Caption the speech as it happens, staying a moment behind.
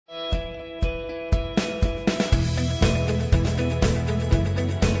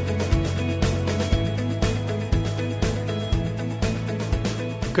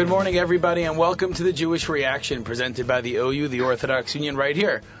Good morning, everybody, and welcome to the Jewish Reaction presented by the OU, the Orthodox Union, right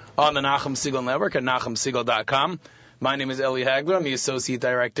here on the Nachum Segal Network at NachumSegal.com. My name is Eli Hagler. I'm the Associate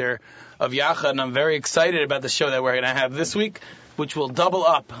Director of Yachad, and I'm very excited about the show that we're going to have this week, which will double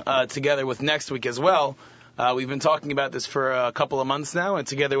up together with next week as well. We've been talking about this for a couple of months now, and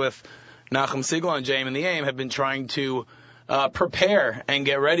together with Nachum Segal and JM and the AIM have been trying to prepare and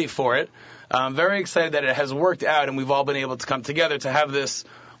get ready for it. I'm very excited that it has worked out, and we've all been able to come together to have this,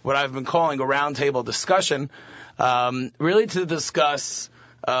 what I've been calling a roundtable discussion, really to discuss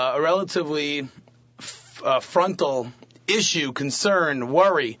a relatively frontal issue, concern,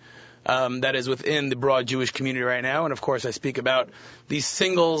 worry that is within the broad Jewish community right now. And, of course, I speak about the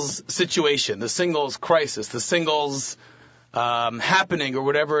singles situation, the singles crisis, the singles happening, or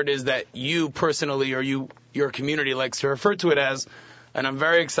whatever it is that you personally or your community likes to refer to it as. And I'm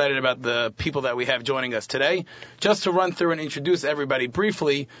very excited about the people that we have joining us today. Just to run through and introduce everybody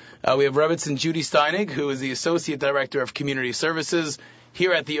briefly, we have Rebbetzin Judy Steinig, who is the Associate Director of Community Services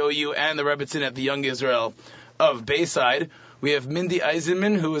here at the OU and the Rebbetzin at the Young Israel of Bayside. We have Mindy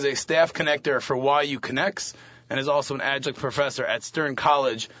Eisenman, who is a staff connector for YU Connects and is also an adjunct professor at Stern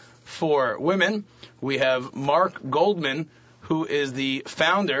College for Women. We have Marc Goldman, who is the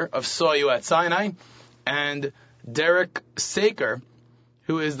founder of Soyu at Sinai, and Derek Saker,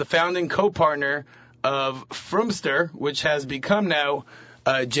 who is the founding co-partner of Frumster, which has become now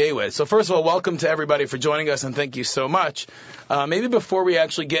JWED. So first of all, welcome to everybody for joining us, and thank you so much. Maybe before we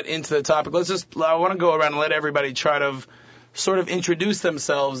actually get into the topic, I want to go around and let everybody try to sort of introduce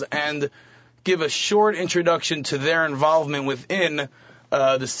themselves and give a short introduction to their involvement within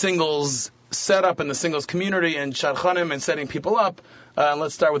the singles setup and the singles community and shadchanim and setting people up.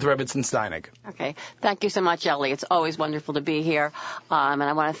 Let's start with Rebbetzin Steinig. Okay. Thank you so much, Ellie. It's always wonderful to be here. And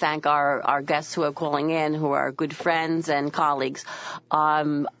I want to thank our guests who are calling in, who are good friends and colleagues.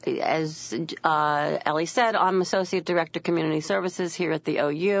 As Ellie said, I'm Associate Director of Community Services here at the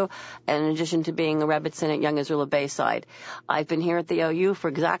OU, and in addition to being a Rebbetzin at Young Israel of Bayside. I've been here at the OU for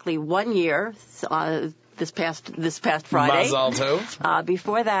exactly 1 year, this past Friday. Mazal tov.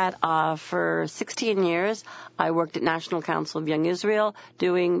 Before that, for 16 years, I worked at National Council of Young Israel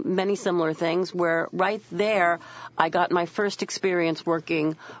doing many similar things, where right there I got my first experience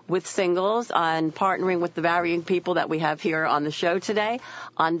working with singles and partnering with the varying people that we have here on the show today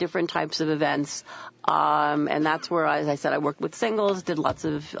on different types of events. And that's where, as I said, I worked with singles, did lots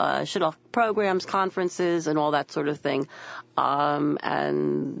of shidduch programs, conferences, and all that sort of thing.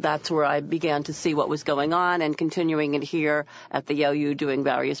 And that's where I began to see what was going on and continuing it here at the OU doing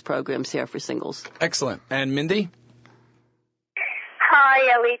various programs here for singles. Excellent. And Mindy?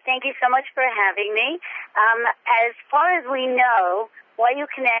 Hi, Ellie. Thank you so much for having me. As far as we know, YU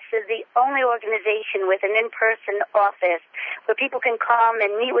Connects is the only organization with an in-person office where people can come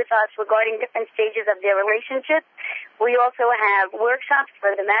and meet with us regarding different stages of their relationship. We also have workshops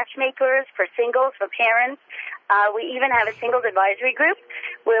for the matchmakers, for singles, for parents. We even have a singles advisory group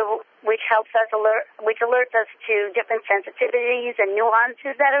which alerts us to different sensitivities and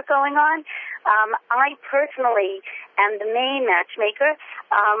nuances that are going on. I personally am the main matchmaker.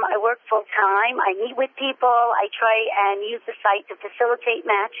 I work full time. I meet with people. I try and use the site to facilitate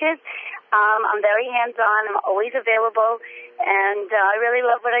matches. I'm very hands-on. I'm always available, and I really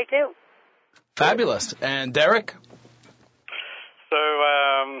love what I do. Fabulous. And Derek? So,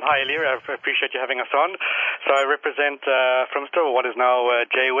 hi, Eli. I appreciate you having us on. So I represent Frumster, what is now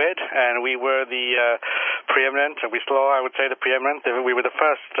JWED, and we were the preeminent, and we still are, I would say, the preeminent. We were the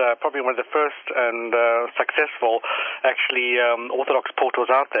first, probably one of the first and successful, actually, Orthodox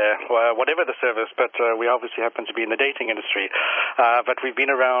portals out there, whatever the service, but we obviously happen to be in the dating industry. But we've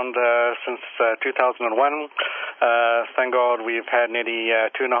been around since 2001. Thank God we've had nearly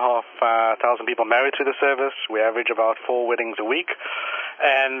 2,500 people married to the service. We average about 4 weddings a week.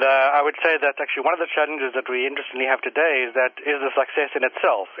 And I would say that actually one of the challenges that we interestingly have today is the success in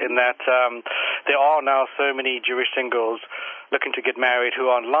itself, in that there are now so many Jewish singles looking to get married who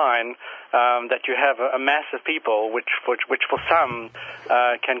are online, that you have a mass of people which for some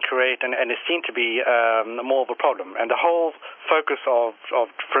can create and is seen to be more of a problem. And the whole focus of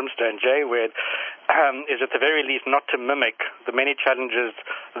Frumster and JWED is at the very least not to mimic the many challenges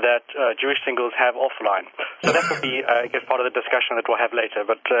that Jewish singles have offline. So that would be, I guess, part of the discussion that we'll have later,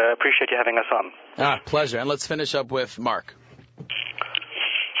 but appreciate you having us on. Pleasure. And let's finish up with Marc.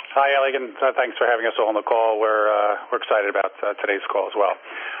 Hi, Ellie, and thanks for having us all on the call. We're excited about today's call as well.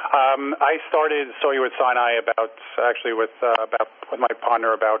 I started Soyu with Sinai with my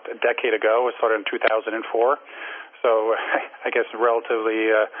partner about a decade ago. I started in 2004. so I guess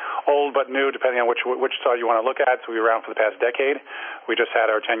relatively old but new, depending on which side you want to look at. So we've been around for the past decade. We just had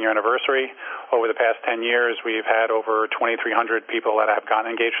our 10-year anniversary. Over the past 10 years, we've had over 2,300 people that have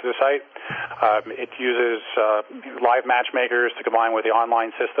gotten engaged to the site. It uses live matchmakers to combine with the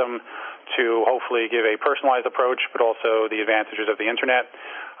online system to hopefully give a personalized approach, but also the advantages of the Internet.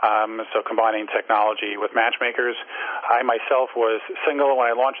 So combining technology with matchmakers. I myself was single when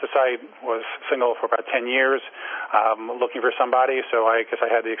I launched the site, was single for about 10 years, looking for somebody. So I guess I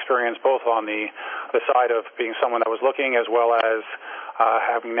had the experience both on the side of being someone that was looking, as well as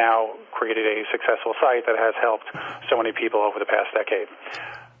having now created a successful site that has helped so many people over the past decade.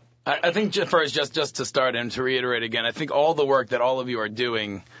 I think first, just to start and to reiterate again, I think all the work that all of you are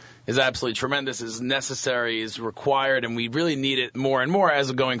doing is absolutely tremendous, is necessary, is required, and we really need it more and more as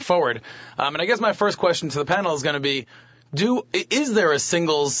we're going forward. And I guess my first question to the panel is going to be, is there a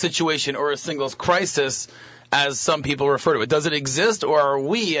singles situation or a singles crisis, as some people refer to it? Does it exist, or are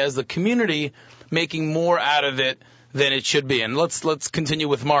we, as the community, making more out of it than it should be? And let's continue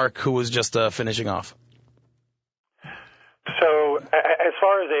with Marc, who was just finishing off. So as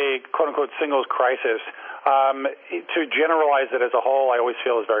far as a quote-unquote singles crisis, to generalize it as a whole, I always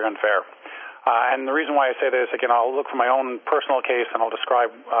feel is very unfair. And the reason why I say this, again, I'll look from my own personal case, and I'll describe,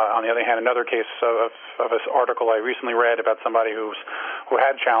 on the other hand, another case of an article I recently read about somebody who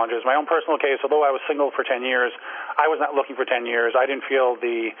had challenges. My own personal case, although I was single for 10 years, I was not looking for 10 years. I didn't feel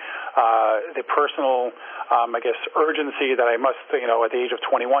the personal, I guess, urgency that I must, at the age of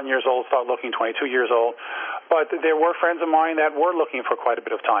 21 years old, start looking 22 years old. But there were friends of mine that were looking for quite a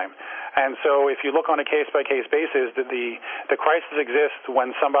bit of time. And so if you look on a case-by-case basis, the crisis exists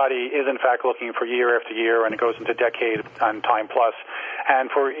when somebody is, in fact, looking for year after year, and it goes into decade and time plus.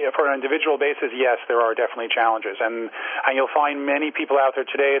 And for an individual basis, yes, there are definitely challenges. And you'll find many people out there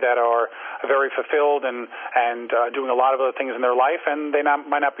today that are very fulfilled and doing a lot of other things in their life, and they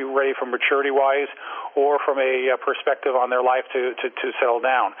might not be ready from maturity-wise or from a perspective on their life to settle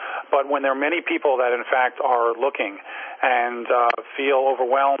down. But when there are many people that, in fact, are looking and feel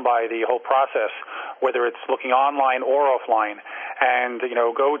overwhelmed by the whole process, whether it's looking online or offline, and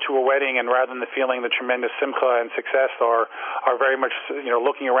go to a wedding, and rather than feeling the tremendous simcha and success, are very much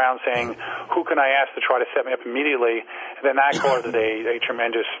looking around saying, who can I ask to try to set me up immediately? Then that causes a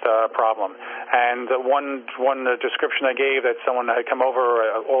tremendous problem. And one description I gave, that someone had come over,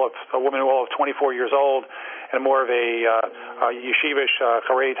 a woman all of 24 years old, in more of a yeshivish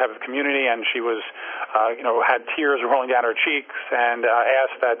charei type of community, and she was had tears rolling down her cheeks, and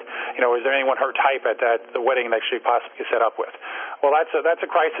asked that is there anyone her type at the wedding that she possibly could set up with? Well, that's a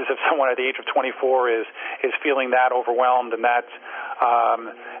crisis if someone at the age of 24 is feeling that overwhelmed, and that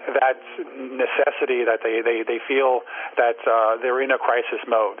necessity that they feel that they're in a crisis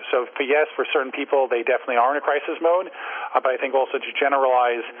mode. So for certain people, they definitely are in a crisis mode, but I think also to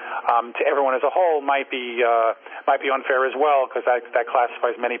generalize to everyone as a whole might be unfair as well, because that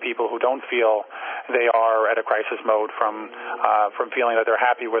classifies many people who don't feel they are at a crisis mode from feeling that they're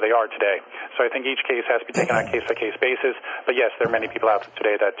happy where they are today. So I think each case has to be taken on a case-by-case basis, but yes, there are many people out there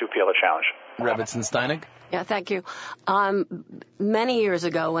today that do feel a challenge. Rebbetzin, Steinig? Yeah, thank you. Many years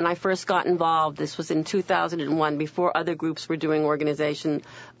ago, when I first got involved, this was in 2001, before other groups were doing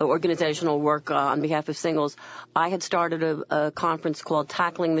organizational work on behalf of singles, I had started a conference called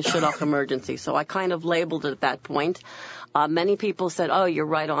Tackling the Shidduch Emergency. So I kind of labeled it at that point. Many people said, oh, you're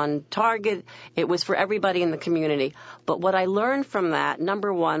right on target. It was for everybody in the community. But what I learned from that,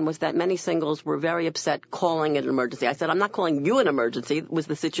 number one, was that many singles were very upset calling it an emergency. I said, I'm not calling you an emergency, was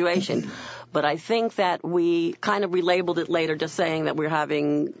the situation. But I think that we kind of relabeled it later, just saying that we're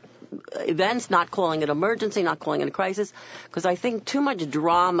having events, not calling it emergency, not calling it a crisis, because I think too much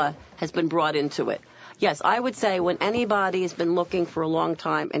drama has been brought into it. Yes, I would say when anybody has been looking for a long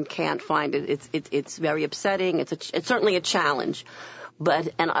time and can't find it, it's very upsetting. It's certainly a challenge.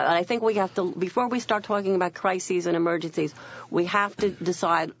 And I think we have to, before we start talking about crises and emergencies, we have to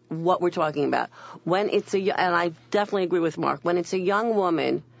decide what we're talking about. And I definitely agree with Marc, when it's a young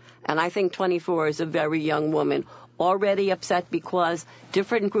woman, and I think 24 is a very young woman, already upset because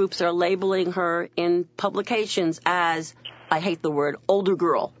different groups are labeling her in publications as, I hate the word, older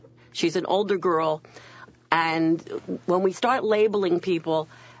girl. She's an older girl. And when we start labeling people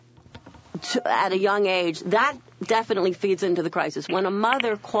at a young age, that definitely feeds into the crisis. When a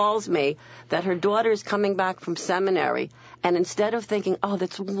mother calls me that her daughter is coming back from seminary, and instead of thinking, oh,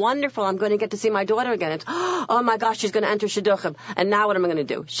 that's wonderful, I'm going to get to see my daughter again, it's, oh my gosh, she's going to enter Shidduchim, and now what am I going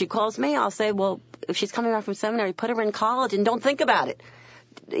to do? She calls me, I'll say, well, if she's coming back from seminary, put her in college and don't think about it.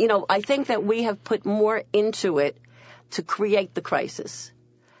 I think that we have put more into it to create the crisis.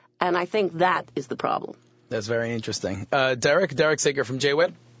 And I think that is the problem. That's very interesting. Derek Sager from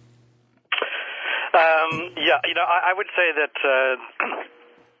JWED. I would say that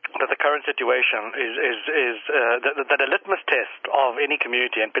the current situation is that a litmus test of any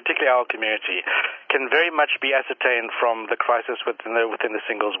community, and particularly our community, can very much be ascertained from the crisis within the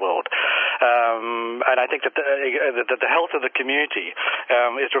singles world. And I think that the health of the community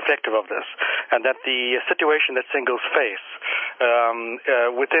is reflective of this, and that the situation that singles face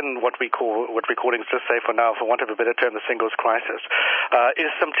within what we're calling, let's say for now, for want of a better term, the singles crisis, is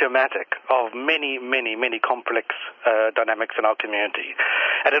symptomatic of many complex dynamics in our community.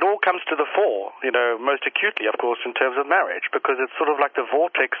 And it all comes to the fore, most acutely, of course, in terms of marriage, because it's sort of like the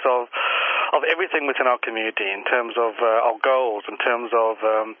vortex of everything within our community, in terms of our goals, in terms of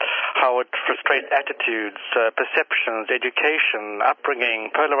how it frustrates attitudes, perceptions, education,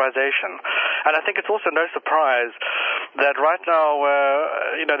 upbringing, polarization. And I think it's also no surprise that right now,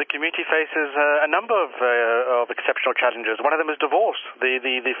 the community faces a number of exceptional challenges. One of them is divorce,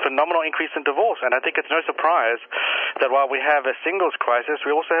 the phenomenal increase in divorce. And I think it's no surprise that while we have a singles crisis, we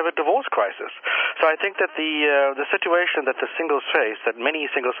also have a divorce crisis. So I think that the situation that the singles face, that many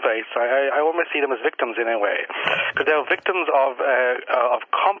singles face, I almost see them as victims in a way, because they are victims of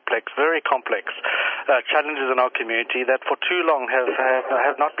complex, very complex challenges in our community that for too long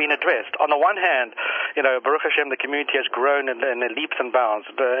have not been addressed. On the one hand, Baruch Hashem, the community has grown in leaps and bounds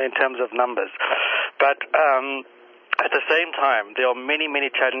in terms of numbers, but at the same time, there are many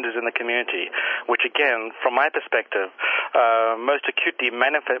challenges in the community, which again, from my perspective, most acutely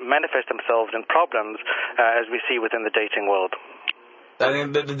manifest themselves in problems as we see within the dating world. I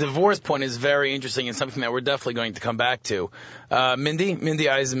think the divorce point is very interesting and something that we're definitely going to come back to. Mindy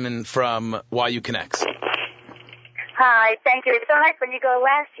Eisenman from YU Connects. Hi, thank you. It's so nice when you go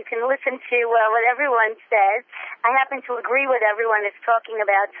last, you can listen to what everyone says. I happen to agree with everyone is talking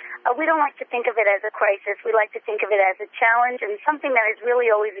about. We don't like to think of it as a crisis. We like to think of it as a challenge and something that has really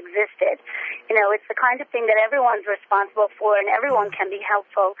always existed. It's the kind of thing that everyone's responsible for and everyone can be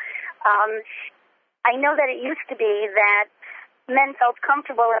helpful. I know that it used to be that men felt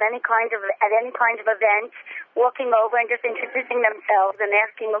comfortable at any kind of event, walking over and just introducing themselves and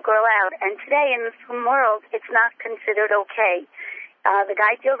asking a girl out. And today in this world, it's not considered okay. The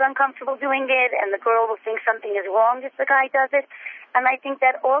guy feels uncomfortable doing it, and the girl will think something is wrong if the guy does it. And I think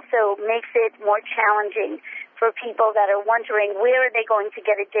that also makes it more challenging for people that are wondering where are they going to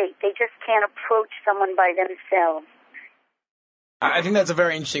get a date. They just can't approach someone by themselves. I think that's a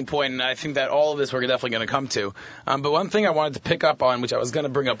very interesting point, and I think that all of this we're definitely going to come to. But one thing I wanted to pick up on, which I was going to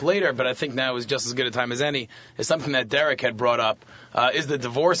bring up later, but I think now is just as good a time as any, is something that Derek had brought up, is the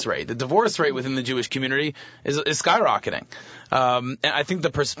divorce rate. The divorce rate within the Jewish community is skyrocketing. And I think the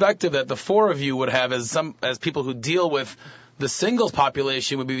perspective that the four of you would have as people who deal with the singles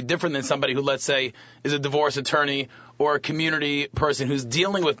population would be different than somebody who, let's say, is a divorce attorney or a community person who's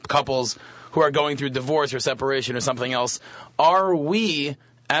dealing with couples who are going through divorce or separation or something else. Are we,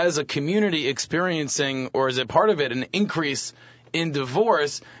 as a community, experiencing, or is it part of it, an increase in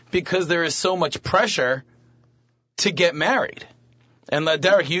divorce because there is so much pressure to get married? And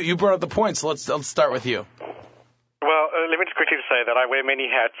Derek, you brought up the point, so let's start with you. Well, let me just quickly say that I wear many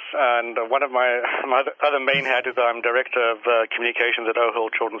hats, and one of my other main hat is that I'm Director of Communications at OHIL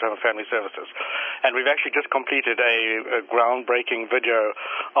Children's Home and Family Services. And we've actually just completed a groundbreaking video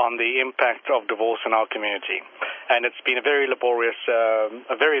on the impact of divorce in our community. And it's been a very laborious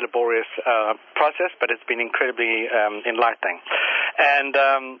process, but it's been incredibly enlightening. And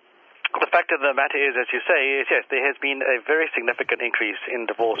the fact of the matter is, as you say, is yes, there has been a very significant increase in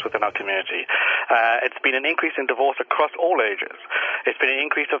divorce within our community. It's been an increase in divorce across all ages. It's been an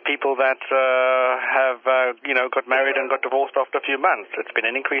increase of people that have got married and got divorced after a few months. It's been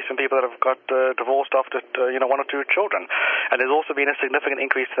an increase in people that have got divorced after one or two children. And there's also been a significant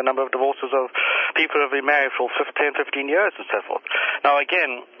increase in the number of divorces of people who have been married for 10, 15 years and so forth. Now,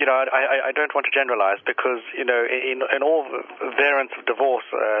 again, I don't want to generalize because, in all variants of divorce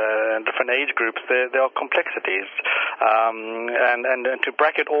different age groups, there are complexities, and to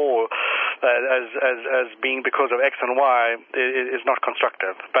bracket all as being because of X and Y is not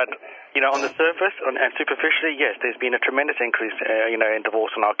constructive. But on the surface and superficially, yes, there's been a tremendous increase, in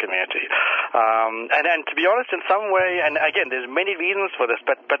divorce in our community. And to be honest, in some way, and again, there's many reasons for this,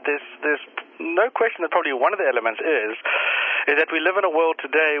 but there's no question that probably one of the elements is that we live in a world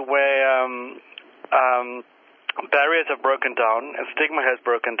today where barriers have broken down and stigma has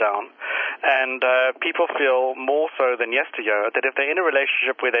broken down, and people feel more so than yesteryear that if they're in a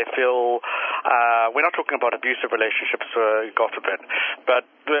relationship where they feel we're not talking about abusive relationships, God forbid, but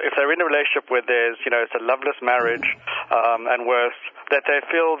if they're in a relationship where there's, it's a loveless marriage, and worse, that they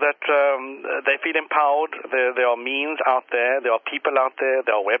feel empowered, there are means out there are people out there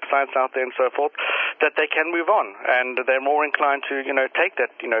are websites out there and so forth, that they can move on, and they're more inclined to, take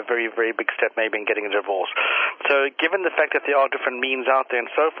that, very, very big step maybe in getting a divorce. So given the fact that there are different means out there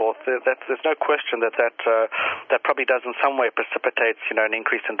and so forth, there's no question that probably does in some way precipitates, an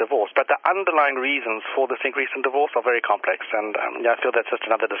increase in divorce. But the underlying reasons for this increase in divorce are very complex, and I feel that's just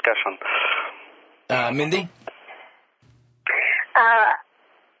another discussion. Mindy?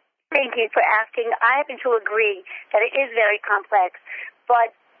 Thank you for asking. I happen to agree that it is very complex,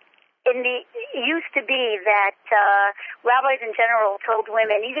 but it used to be that rabbis in general told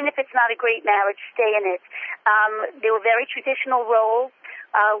women, even if it's not a great marriage, stay in it. There were very traditional roles.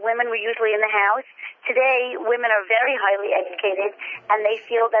 Women were usually in the house. Today, women are very highly educated, and they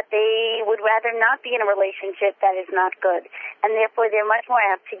feel that they would rather not be in a relationship that is not good, and therefore they're much more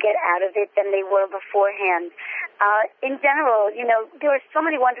apt to get out of it than they were beforehand. In general, there are so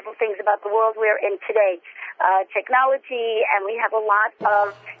many wonderful things about the world we're in today. Technology, and we have a lot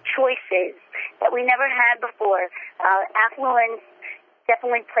of choices that we never had before. Affluence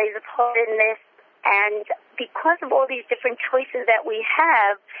definitely plays a part in this, and because of all these different choices that we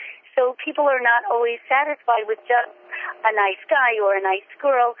have, so people are not always satisfied with just a nice guy or a nice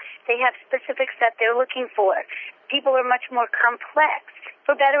girl. They have specifics that they're looking for. People are much more complex,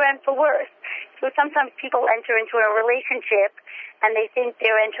 for better and for worse. So sometimes people enter into a relationship and they think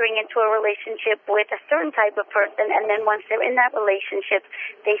they're entering into a relationship with a certain type of person, and then once they're in that relationship,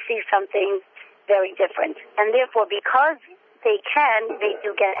 they see something very different. And therefore, because they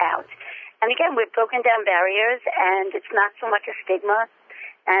do get out. And again, we've broken down barriers, and it's not so much a stigma,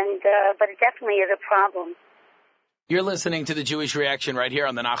 but it definitely is a problem. You're listening to the Jewish Reaction right here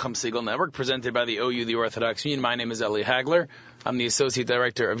on the Nachum Segal Network, presented by the OU, the Orthodox Union. My name is Eli Hagler. I'm the Associate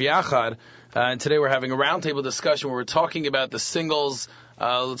Director of Yachad. And today we're having a roundtable discussion where we're talking about the singles,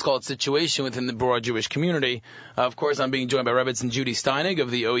 let's call it situation within the broad Jewish community. Of course, I'm being joined by Rebbetzin Judy Steinig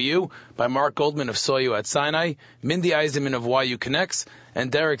of the OU, by Marc Goldman of Soyu at Sinai, Mindy Eisenman of YU Connects, and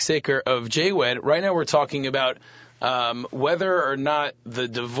Derek Saker of JWED. Right now we're talking about whether or not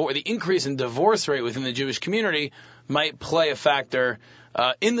the increase in divorce rate within the Jewish community might play a factor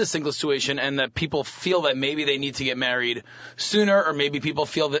in the single situation, and that people feel that maybe they need to get married sooner, or maybe people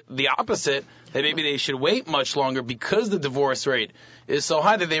feel that the opposite, that maybe they should wait much longer because the divorce rate is so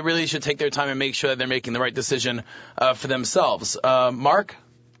high that they really should take their time and make sure that they're making the right decision for themselves. Mark?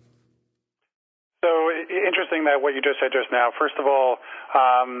 So interesting that what you just said just now. First of all,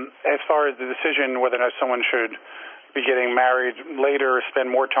 as far as the decision whether or not someone should be getting married later, spend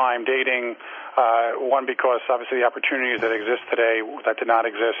more time dating, one, because obviously the opportunities that exist today that did not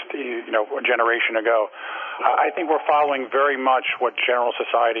exist, a generation ago. I think we're following very much what general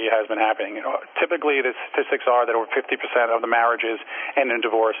society has been happening. Typically, the statistics are that over 50% of the marriages end in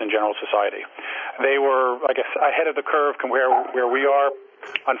divorce in general society. They were, I guess, ahead of the curve compared where we are.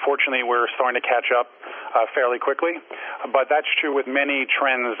 Unfortunately, we're starting to catch up fairly quickly, but that's true with many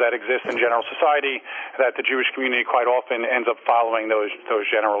trends that exist in general society, that the Jewish community quite often ends up following those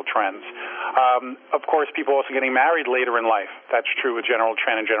general trends. Of course, people also getting married later in life. That's true with general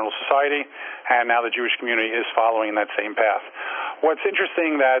trend in general society, and now the Jewish community is following that same path. What's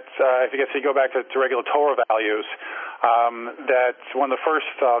interesting that, if you go back to regular Torah values, that one of the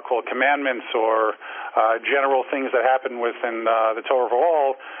first called commandments or general things that happen within the Torah of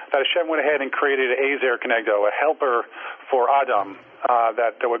all, that Hashem went ahead and created an Ezer Kenegdo, a helper for Adam,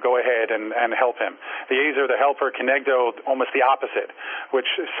 that would go ahead and help him. The Ezer, the helper, Kenegdo, almost the opposite, which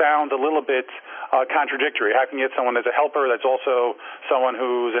sounds a little bit contradictory. How can you get someone that's a helper that's also someone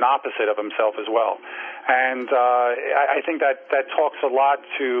who's an opposite of himself as well? And I think that talks a lot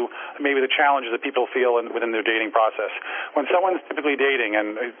to maybe the challenges that people feel within their dating process. When someone's typically dating,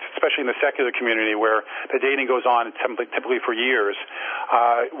 and especially in the secular community where the dating goes on typically for years,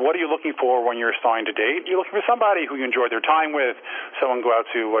 what are you looking for when you're starting to date? You're looking for somebody who you enjoy their time with, someone go out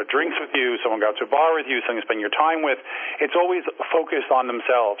to drinks with you, someone go out to a bar with you, someone you spend your time with. It's always focused on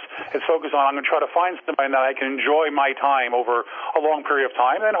themselves. It's focused on, I'm going to try to find somebody that I can enjoy my time over a long period of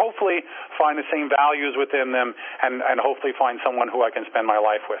time, and hopefully find the same values within them, and hopefully find someone who I can spend my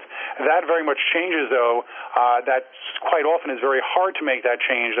life with. That very much changes, though. That quite often is very hard to make that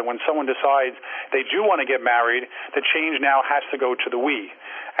change, that when someone decides they do want to get married, the change now has to go to the we.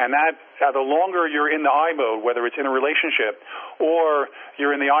 And that the longer you're in the I mode, whether it's in a relationship or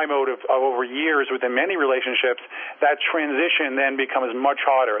you're in the I mode of over years within many relationships, that transition then becomes much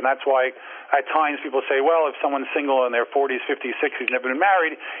harder. And that's why at times people say, well, if someone's single in their 40s, 50s, 60s, never been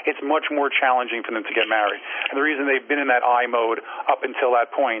married, it's much more challenging for them to get married. And the reason they've been in that I mode up until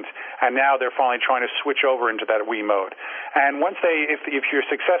that point, and now they're finally trying to switch over into that we mode. And once if you're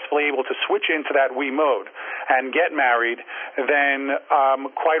successfully able to switch into that we mode and get married, then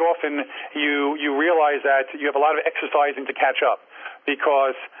quite often you realize that you have a lot of exercising to catch up,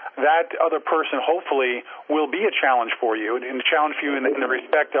 because that other person hopefully will be a challenge for you, and a challenge for you in the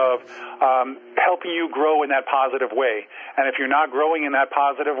respect of helping you grow in that positive way. And if you're not growing in that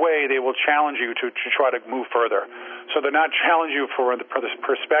positive way, they will challenge you to try to move further. So they're not challenge you for the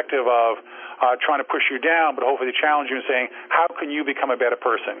perspective of trying to push you down, but hopefully challenge you and saying, how can you become a better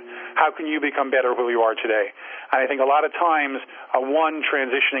person? How can you become better who you are today? And I think a lot of times, one,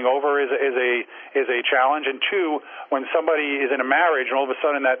 transitioning over is a challenge, and two, when somebody is in a marriage and all of a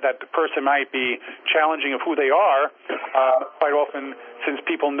sudden that person might be challenging of who they are, quite often, since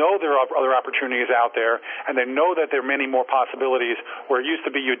people know there are other opportunities out there, and they know that there are many more possibilities, where it used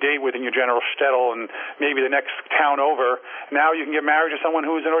to be you date within your general shtetl and maybe the next town over, now you can get married to someone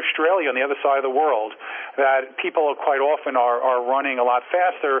who's in Australia on the other side of the world, that people quite often are running a lot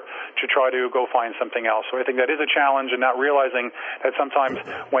faster to try to go find something else. So I think that is a challenge, and not realizing that sometimes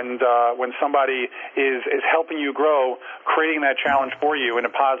when somebody is helping you grow, creating that challenge for you in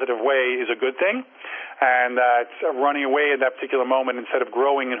a positive way is a good thing. And that running away at that particular moment instead of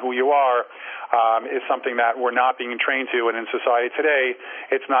growing in who you are is something that we're not being trained to. And in society today,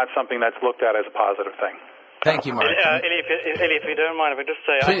 it's not something that's looked at as a positive thing. Thank you, Marc. Eli, if you don't mind, if I just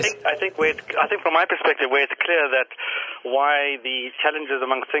say, I think from my perspective, where it's clear that why the challenges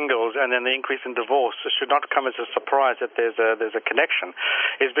among singles and then the increase in divorce should not come as a surprise that there's a connection,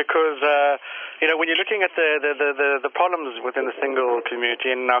 is because when you're looking at the problems within the single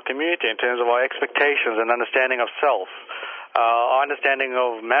community and in our community in terms of our expectations and understanding of self, our understanding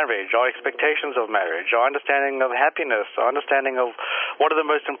of marriage, our expectations of marriage, our understanding of happiness, our understanding of what are the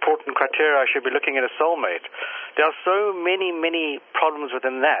most important criteria I should be looking at a soulmate. There are so many, many problems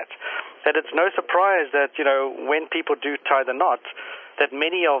within that it's no surprise that, when people do tie the knot, that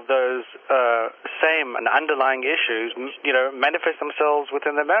many of those same and underlying issues, manifest themselves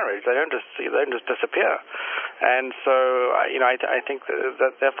within the marriage. They don't just disappear. And so, I think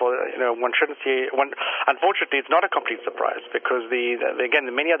that therefore, one shouldn't see one. Unfortunately, it's not a complete surprise, because again,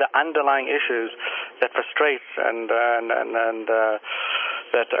 many of the underlying issues that frustrate and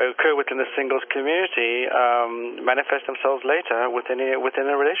that occur within the singles community manifest themselves later within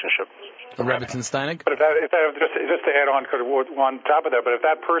a relationship. Rebbetzin, Steinig? But just to add on top of that, but if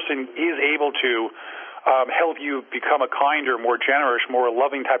that person is able to help you become a kinder, more generous, more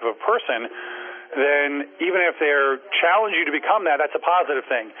loving type of a person, then even if they're challenge you to become that's a positive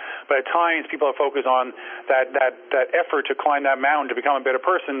thing. But at times people are focused on that effort to climb that mountain to become a better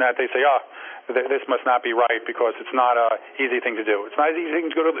person, that they say, this must not be right, because it's not an easy thing to do. It's not an easy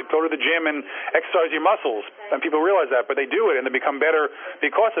thing to go to the gym and exercise your muscles, and people realize that, but they do it and they become better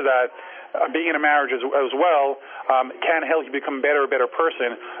because of that. Being in a marriage as well can help you become a better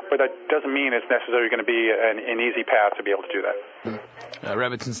person, but that doesn't mean it's necessarily going to be an easy path to be able to do that.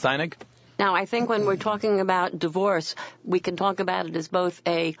 Rebbetzin, Steinig? Now, I think when we're talking about divorce, we can talk about it as both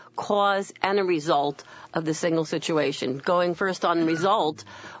a cause and a result of the single situation. Going first on result,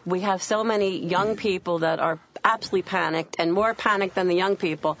 we have so many young people that are absolutely panicked, and more panicked than the young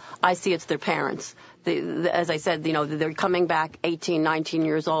people. I see it's their parents. As I said, they're coming back 18, 19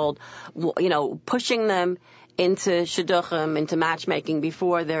 years old, pushing them into shidduchim, into matchmaking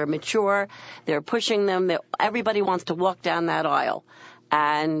before they're mature. They're pushing them. Everybody wants to walk down that aisle.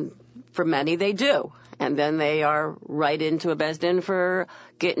 And for many, they do. And then they are right into a beis din for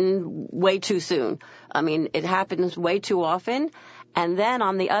getting way too soon. I mean, it happens way too often. And then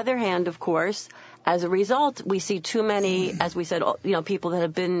on the other hand, of course, as a result, we see too many, as we said, people that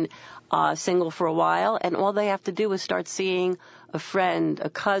have been single for a while, and all they have to do is start seeing a friend, a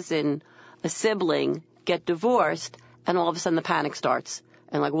cousin, a sibling get divorced, and all of a sudden the panic starts.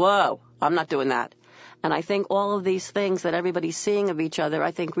 And whoa, I'm not doing that. And I think all of these things that everybody's seeing of each other,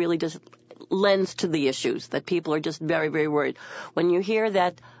 I think really just lends to the issues, that people are just very, very worried. When you hear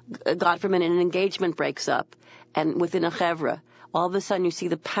that, God forbid, an engagement breaks up, and within a chevra, all of a sudden you see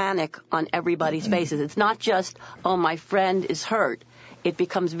the panic on everybody's faces. It's not just, my friend is hurt. It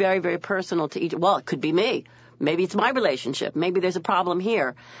becomes very, very personal to each. Well, it could be me. Maybe it's my relationship. Maybe there's a problem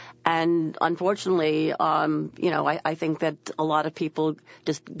here. And unfortunately, I think that a lot of people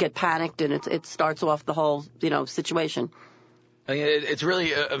just get panicked, and it starts off the whole, situation. I mean, it's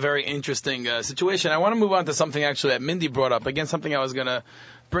really a very interesting situation. I want to move on to something actually that Mindy brought up. Again, something I was going to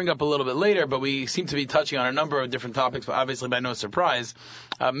bring up a little bit later, but we seem to be touching on a number of different topics, but obviously by no surprise.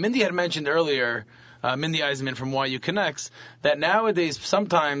 Mindy had mentioned earlier, Mindy Eisenman from YU Connects, that nowadays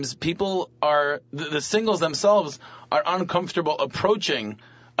sometimes people are, the singles themselves are uncomfortable approaching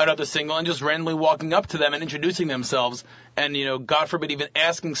another single and just randomly walking up to them and introducing themselves and, God forbid, even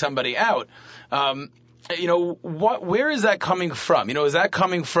asking somebody out. Where is that coming from? Is that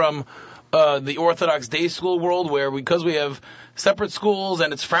coming from the Orthodox day school world where because we have separate schools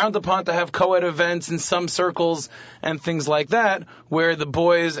and it's frowned upon to have co-ed events in some circles and things like that, where the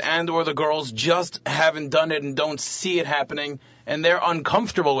boys and or the girls just haven't done it and don't see it happening and they're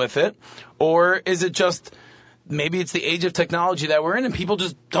uncomfortable with it? Or is it just maybe it's the age of technology that we're in and people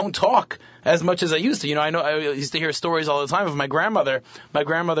just don't talk as much as I used to? I know I used to hear stories all the time of my grandmother. My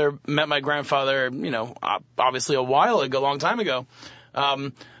grandmother met my grandfather, obviously a long time ago.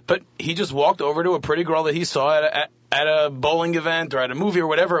 But he just walked over to a pretty girl that he saw at a bowling event or at a movie or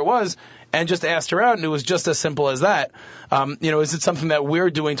whatever it was and just asked her out, and it was just as simple as that. Is it something that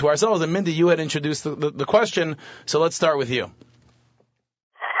we're doing to ourselves? And Mindy, you had introduced the question, so let's start with you.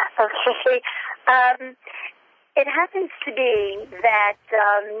 Okay. It happens to be that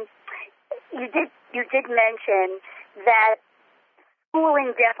you did mention that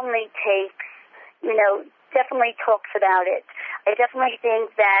schooling definitely definitely talks about it. I definitely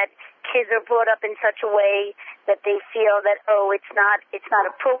think that kids are brought up in such a way that they feel that it's not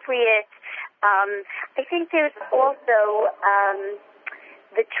appropriate. I think there's also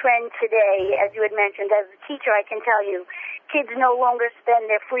the trend today, as you had mentioned, as a teacher, I can tell you, kids no longer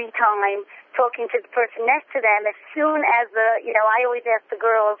spend their free time talking to the person next to them. As soon as I always ask the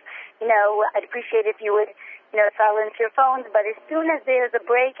girls, I'd appreciate if you would, silence your phones, but as soon as there's a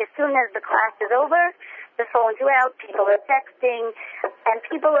break, as soon as the class is over, the phones are out, people are texting, and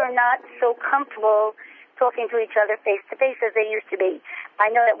people are not so comfortable talking to each other face-to-face as they used to be.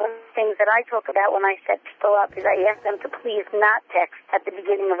 I know that one of the things that I talk about when I set people up is I ask them to please not text at the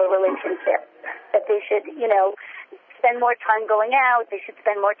beginning of a relationship, that they should, spend more time going out, they should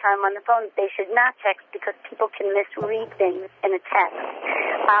spend more time on the phone, they should not text because people can misread things in a text.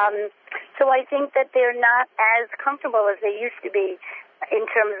 So I think that they're not as comfortable as they used to be in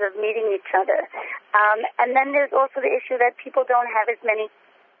terms of meeting each other. And then there's also the issue that people don't have as many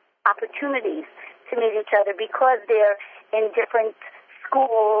opportunities to meet each other because they're in different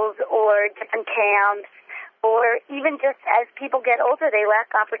schools or different camps, or even just as people get older, they lack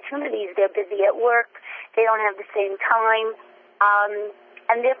opportunities. They're busy at work. They don't have the same time.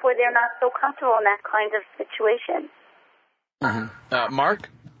 And therefore, they're not so comfortable in that kind of situation. Mm-hmm. Marc?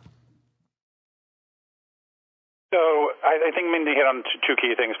 So I think Mindy hit on two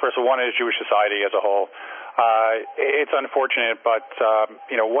key things. First of all, one is Jewish society as a whole. It's unfortunate, but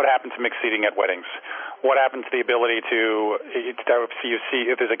what happened to mixed seating at weddings? What happened to the ability you see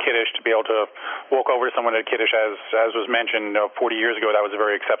if there's a kiddush to be able to walk over to someone at a kiddush, as was mentioned 40 years ago, that was a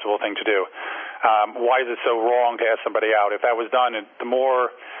very acceptable thing to do. Why is it so wrong to ask somebody out? If that was done, the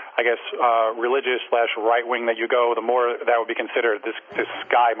more, religious/right wing that you go, the more that would be considered, this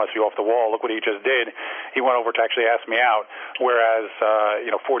guy must be off the wall. Look what he just did. He went over to actually ask me out. Whereas,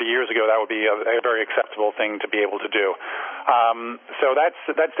 40 years ago, that would be a very acceptable thing to be able to do. So that's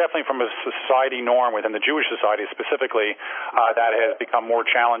definitely from a society norm within the Jewish society specifically, that has become more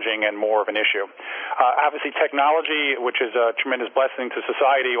challenging and more of an issue. Obviously, technology, which is a tremendous blessing to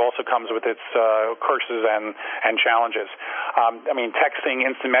society, also comes with its curses and challenges. Texting,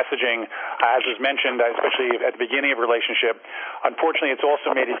 instant messaging, as was mentioned, especially at the beginning of a relationship, unfortunately, it's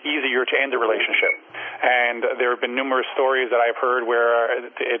also made it easier to end a relationship. And there have been numerous stories that I've heard where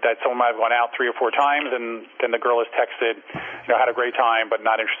that someone might have gone out 3 or 4 times, and then the girl has texted, had a great time, but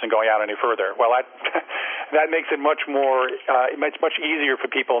not interested in going out any further. Well, that makes it much easier for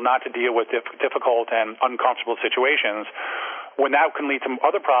people not to deal with difficult and uncomfortable situations, when that can lead to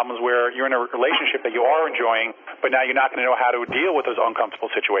other problems where you're in a relationship that you are enjoying, but now you're not going to know how to deal with those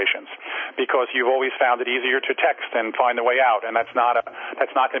uncomfortable situations because you've always found it easier to text and find a way out, and that's not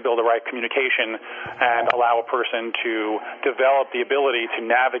going to build the right communication and allow a person to develop the ability to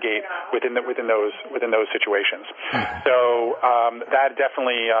navigate within those situations. So that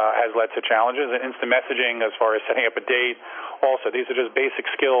definitely has led to challenges. And instant messaging, as far as setting up a date, also these are just basic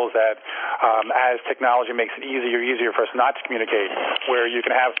skills that as technology makes it easier for us not to communicate, where you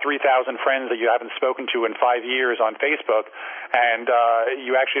can have 3,000 friends that you haven't spoken to in 5 years on Facebook, and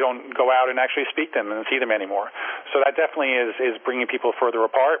you actually don't go out and actually speak to them and see them anymore. So that definitely is bringing people further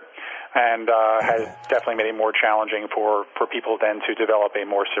apart, and has definitely made it more challenging for people then to develop a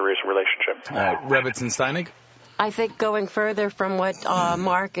more serious relationship. Rebbetzin, Steinig? I think going further from what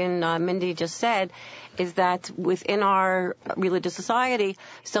Mark and Mindy just said is that within our religious society,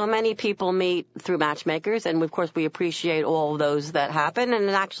 so many people meet through matchmakers, and of course we appreciate all those that happen, and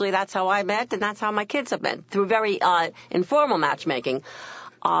actually that's how I met, and that's how my kids have met, through very informal matchmaking.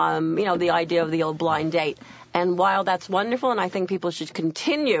 The idea of the old blind date. And while that's wonderful, and I think people should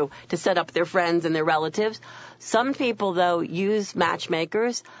continue to set up their friends and their relatives, some people, though, use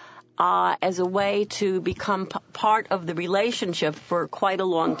matchmakers as a way to become part of the relationship for quite a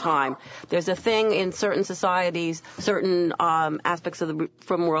long time. There's a thing in certain societies, certain aspects of the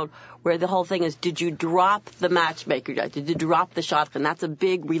frum world, where the whole thing is, did you drop the matchmaker? Did you drop the shotgun? That's a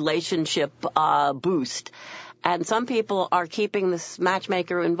big relationship boost. And some people are keeping this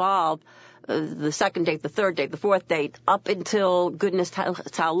matchmaker involved, the second date, the third date, the fourth date, up until goodness knows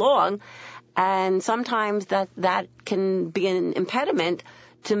how long. And sometimes that can be an impediment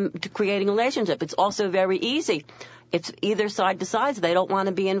to creating a relationship. It's also very easy. It's either side decides they don't want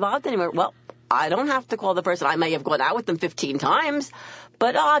to be involved anymore. Well, I don't have to call the person. I may have gone out with them 15 times,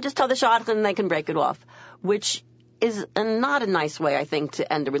 but I'll just tell the shotgun and they can break it off, which is not a nice way, I think,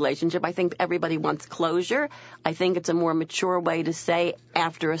 to end a relationship. I think everybody wants closure. I think it's a more mature way to say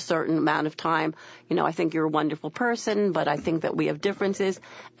after a certain amount of time, I think you're a wonderful person, but I think that we have differences.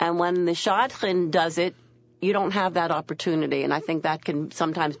 And when the shotgun does it, you don't have that opportunity, and I think that can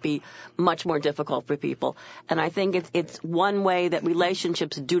sometimes be much more difficult for people. And I think it's one way that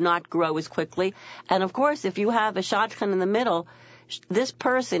relationships do not grow as quickly. And, of course, if you have a shotgun in the middle, this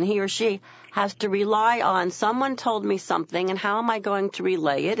person, he or she, has to rely on someone told me something, and how am I going to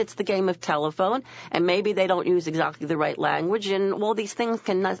relay it? It's the game of telephone, and maybe they don't use exactly the right language, and all these things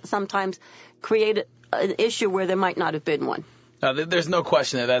can sometimes create an issue where there might not have been one. There's no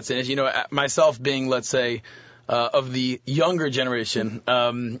question that that's an issue. Myself being, let's say, of the younger generation,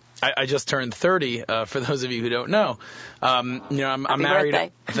 I just turned 30. For those of you who don't know, I'm married.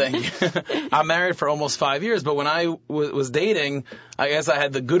 Birthday. Thank you. I'm married for almost 5 years. But when I was dating, I guess I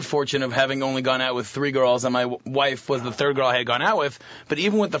had the good fortune of having only gone out with 3 girls, and my wife was the third girl I had gone out with. But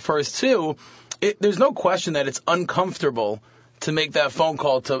even with the first 2, there's no question that it's uncomfortable to make that phone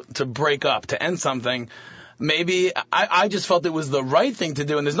call to break up, to end something. Maybe I just felt it was the right thing to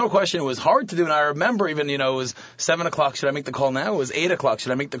do, and there's no question it was hard to do. And I remember even, it was 7 o'clock. Should I make the call now? It was 8 o'clock.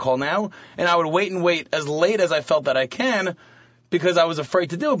 Should I make the call now? And I would wait as late as I felt that I can, because I was afraid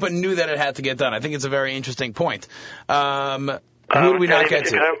to do it, but knew that it had to get done. I think it's a very interesting point. Who do we not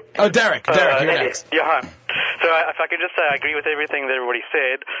get to? Oh, Derek, you're next. Yeah, hi. So if I could just say I agree with everything that everybody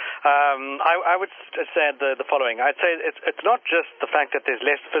said. I would say the following. I'd say it's not just the fact that there's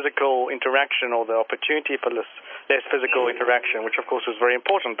less physical interaction or the opportunity for less physical interaction, which of course is very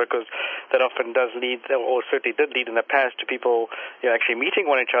important because that often does lead, or certainly did lead in the past, to people actually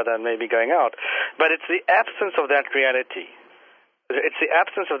meeting one another and maybe going out. But it's the absence of that reality. It's the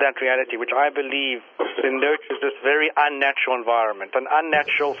absence of that reality which I believe nurtures this very unnatural environment, an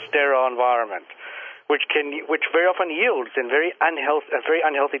unnatural, sterile environment, which very often yields in a very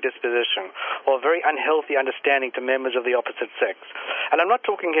unhealthy disposition or a very unhealthy understanding to members of the opposite sex. And I'm not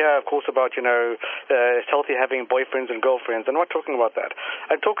talking here, of course, about it's healthy having boyfriends and girlfriends. I'm not talking about that.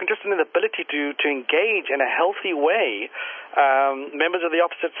 I'm talking just in the ability to engage in a healthy way members of the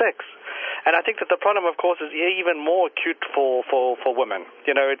opposite sex. And I think that the problem, of course, is even more acute for women.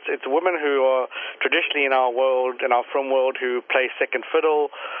 It's women who are traditionally in our world, in our frum world, who play second fiddle,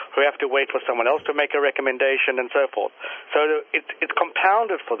 who have to wait for someone else to make a recommendation and so forth. So it's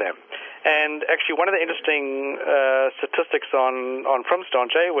compounded for them. And actually, one of the interesting statistics on Frumstar,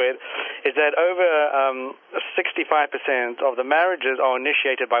 JWED, is that over 65% of the marriages are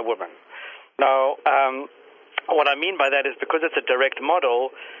initiated by women. Now, what I mean by that is because it's a direct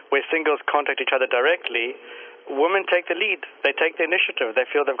model where singles contact each other directly, women take the lead. They take the initiative. They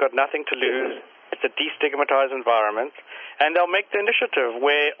feel they've got nothing to lose. It's a destigmatized environment. And they'll make the initiative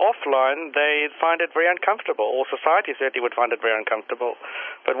where offline they find it very uncomfortable, or society certainly would find it very uncomfortable.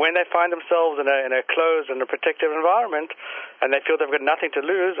 But when they find themselves in a closed and a protective environment and they feel they've got nothing to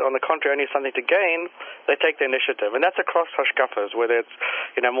lose, on the contrary, only something to gain, they take the initiative. And that's across hashkafas, whether it's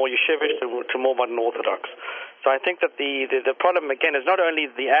more yeshivish to more modern Orthodox. So I think that the problem, again, is not only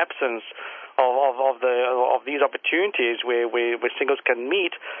the absence of these opportunities where singles can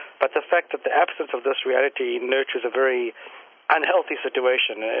meet, but the fact that the absence of this reality nurtures a very unhealthy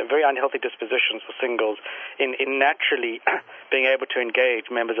situation, very unhealthy dispositions for singles in naturally being able to engage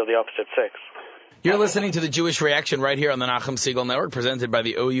members of the opposite sex. You're listening to the Jewish Reaction right here on the Nachum Segal Network, presented by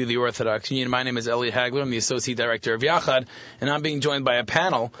the OU, the Orthodox Union. My name is Eli Hagler. I'm the Associate Director of Yachad, and I'm being joined by a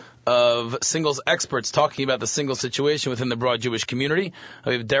panel of singles experts talking about the single situation within the broad Jewish community.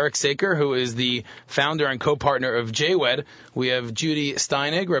 We have Derek Saker, who is the founder and co-partner of JWED. We have Judy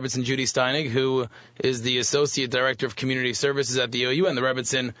Steinig, Rebbetzin Judy Steinig, who is the Associate Director of Community Services at the OU and the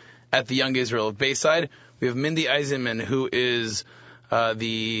Rebbetzin at the Young Israel of Bayside. We have Mindy Eisenman, who is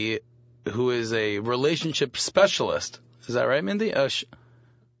a relationship specialist. Is that right, Mindy?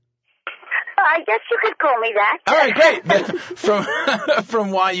 I guess you could call me that. All right, great.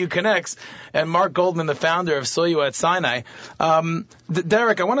 From YU Connects, and Marc Goldman, the founder of Soyu at Sinai.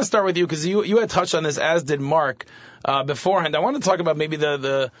 Derek, I want to start with you because you had touched on this, as did Marc, beforehand. I want to talk about maybe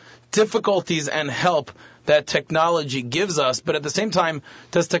the difficulties and help that technology gives us, but at the same time,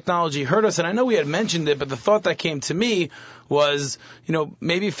 does technology hurt us? And I know we had mentioned it, but the thought that came to me was,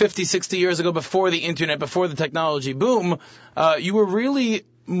 maybe 50, 60 years ago, before the internet, before the technology boom, you were really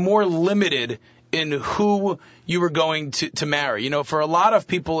more limited in who you were going to marry. For a lot of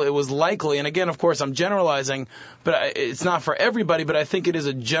people, it was likely, and again, of course, I'm generalizing, but it's not for everybody, but I think it is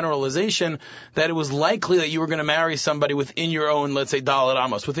a generalization that it was likely that you were going to marry somebody within your own, let's say, Dalet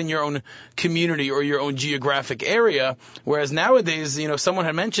Amos, within your own community or your own geographic area, whereas nowadays, someone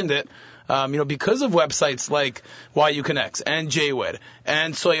had mentioned it, because of websites like YU Connects and JWED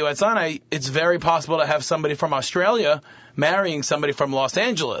and Soyu at Sinai, it's very possible to have somebody from Australia marrying somebody from Los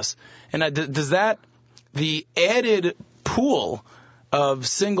Angeles. And does that, the added pool of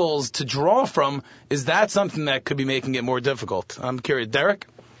singles to draw from, is that something that could be making it more difficult? I'm curious. Derek?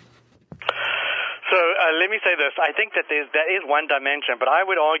 So let me say this. I think that that is one dimension, but I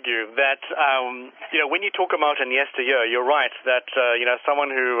would argue that, when you talk about in yesteryear, you're right that, someone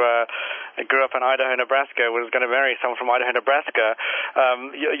who grew up in Idaho, Nebraska was going to marry someone from Idaho, Nebraska.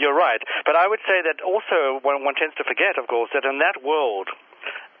 You're right. But I would say that also one tends to forget, of course, that in that world,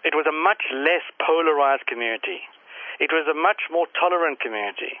 it was a much less polarized community. It was a much more tolerant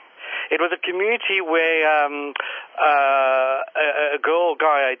community. It was a community where a girl or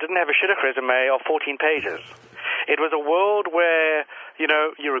guy didn't have a shidduch resume of 14 pages. It was a world where,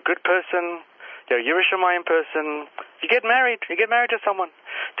 you're a good person, you're a Yerushalayim person, you get married to someone.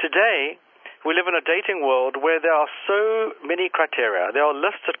 Today, we live in a dating world where there are so many criteria. There are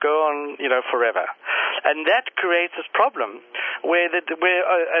lists that go on, forever. And that creates this problem where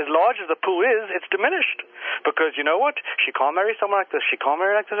as large as the pool is, it's diminished. Because you know what? She can't marry someone like this. She can't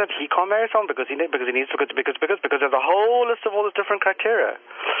marry like this. And he can't marry someone because there's a whole list of all these different criteria.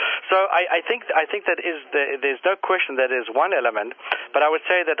 So I think that there's no question that is one element. But I would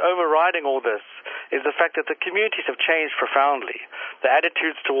say that overriding all this is the fact that the communities have changed profoundly. The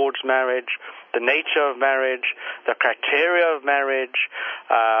attitudes towards marriage, the nature of marriage, the criteria of marriage,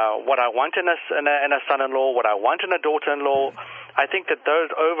 what I want in a son-in-law, what I want in a daughter-in-law. I think that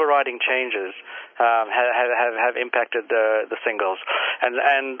those overriding changes have impacted the singles.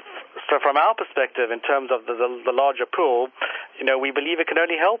 And so from our perspective, in terms of the larger pool, we believe it can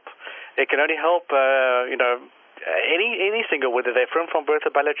only help. It can only help, any single, whether they're from birth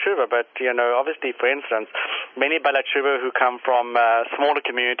or Balat Tshuva. But, obviously, for instance, many Balat Tshuva who come from smaller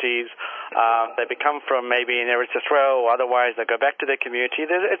communities, they become from maybe in Eretz Yisrael or otherwise, they go back to their community.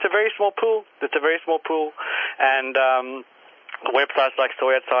 It's a very small pool. And websites like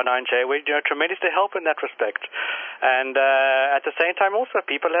Soyu at Sinai and JWED, tremendously help in that respect. And at the same time also,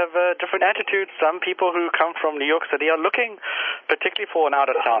 people have different attitudes. Some people who come from New York City are looking particularly for an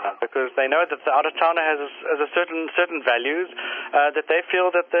out-of-towner because they know that the out-of-towner has a certain values that they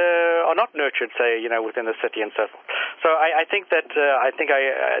feel that they are not nurtured, say, within the city and so forth. So I think that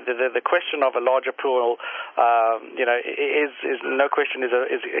the question of a larger pool, is no question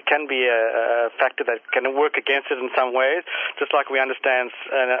it can be a factor that can work against it in some ways, just like we understand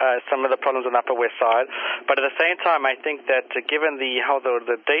some of the problems on the Upper West Side. But at the same time, I think that given how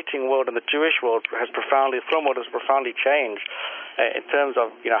the dating world and the Jewish world has profoundly changed in terms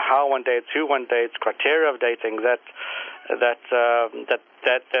of how one dates, who one dates, criteria of dating, that's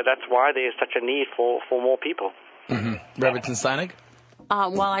why there is such a need for more people. Mm-hmm. Rebbetzin Steinig?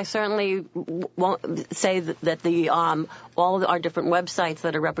 Well, I certainly won't say that all of our different websites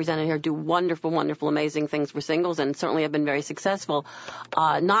that are represented here do wonderful, wonderful, amazing things for singles, and certainly have been very successful.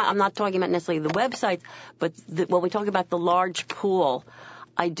 I'm not talking about necessarily the websites, but when we talk about the large pool,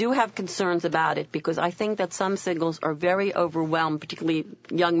 I do have concerns about it because I think that some singles are very overwhelmed, particularly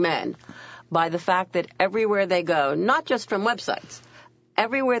young men, by the fact that everywhere they go, not just from websites,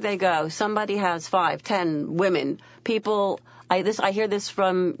 everywhere they go, somebody has 5, 10 women, people. I hear this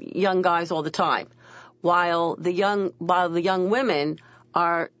from young guys all the time. While the young women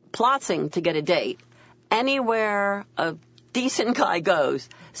are plotting to get a date, anywhere a decent guy goes,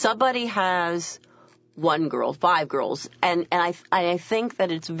 somebody has one girl, 5 girls, and I think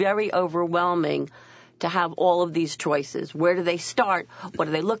that it's very overwhelming to have all of these choices. Where do they start? What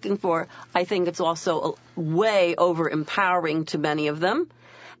are they looking for? I think it's also way over empowering to many of them.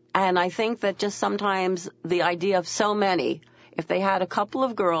 And I think that just sometimes the idea of so many, if they had a couple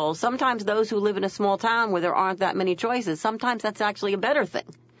of girls, sometimes those who live in a small town where there aren't that many choices, sometimes that's actually a better thing.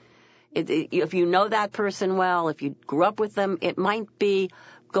 If you know that person well, if you grew up with them, it might be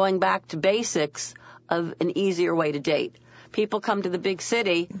going back to basics of an easier way to date. People come to the big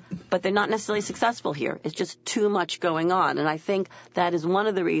city, but they're not necessarily successful here. It's just too much going on. And I think that is one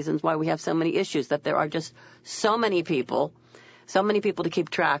of the reasons why we have so many issues, that there are just so many people to keep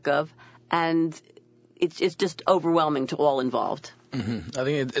track of, and it's just overwhelming to all involved. Mm-hmm. I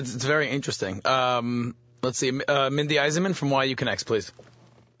think it's very interesting. Let's see. Mindy Eisenman from YU Connects, please.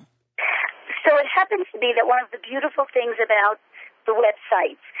 So it happens to be that one of the beautiful things about the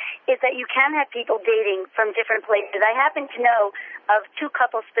websites is that you can have people dating from different places. I happen to know of 2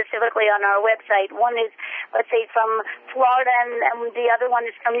 couples specifically on our website. One is, let's say, from Florida, and the other one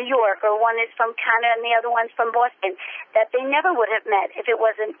is from New York, or one is from Canada, and the other one's from Boston, that they never would have met if it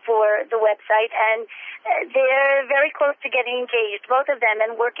wasn't for the website. And they're very close to getting engaged, both of them,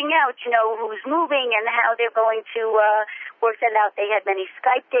 and working out, who's moving and how they're going to work that out. They had many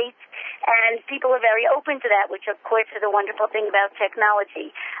Skype dates, and people are very open to that, which, of course, is a wonderful thing about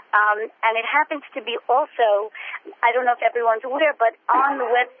technology. And it happens to be also, I don't know if everyone's aware, but on the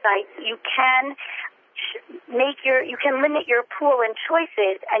website you can you can limit your pool and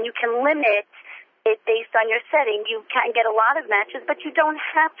choices, and you can limit it based on your setting. You can get a lot of matches, but you don't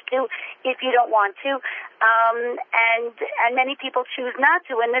have to if you don't want to. And many people choose not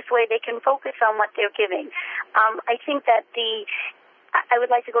to, and this way they can focus on what they're giving. I think that I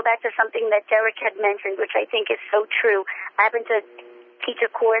would like to go back to something that Derek had mentioned, which I think is so true. I happen to teach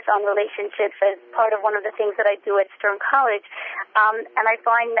a course on relationships as part of one of the things that I do at Stern College, and I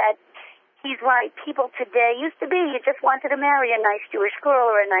find that he's right. People today, used to be, you just wanted to marry a nice Jewish girl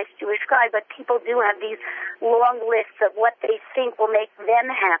or a nice Jewish guy, but people do have these long lists of what they think will make them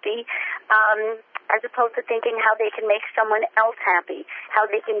happy, as opposed to thinking how they can make someone else happy, how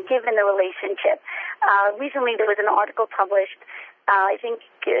they can give in the relationship. Recently there was an article published, I think,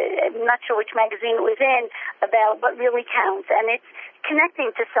 I'm not sure which magazine it was in, about what really counts, and it's connecting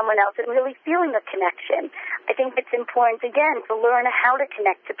to someone else and really feeling a connection. I think it's important, again, to learn how to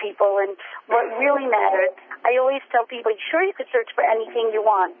connect to people and what really matters. I always tell people, sure, you could search for anything you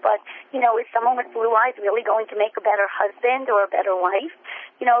want, but, is someone with blue eyes really going to make a better husband or a better wife?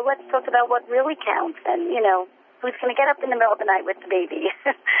 Let's talk about what really counts, and, who's going to get up in the middle of the night with the baby.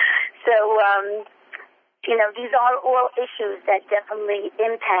 So, these are all issues that definitely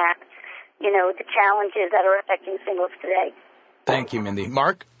impact, the challenges that are affecting singles today. Thank you, Mindy.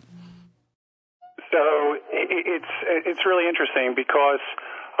 Marc? So it's really interesting because,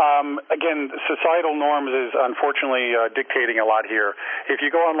 again, societal norms is unfortunately dictating a lot here. If you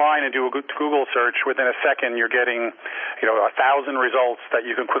go online and do a Google search, within a second you're getting, 1,000 results that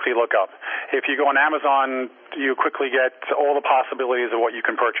you can quickly look up. If you go on Amazon, you quickly get all the possibilities of what you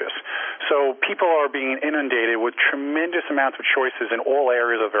can purchase. So people are being inundated with tremendous amounts of choices in all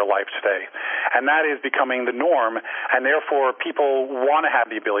areas of their life today. And that is becoming the norm, and therefore people want to have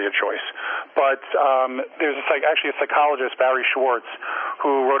the ability of choice. But there's actually a psychologist, Barry Schwartz,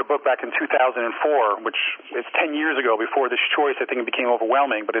 who wrote a book back in 2004, which is 10 years ago. Before this choice, I think it became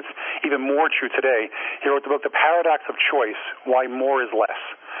overwhelming, but it's even more true today. He wrote the book, The Paradox of Choice, Why More is Less.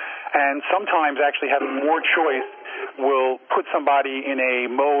 And sometimes actually having more choice will put somebody in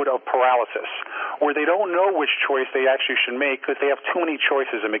a mode of paralysis where they don't know which choice they actually should make because they have too many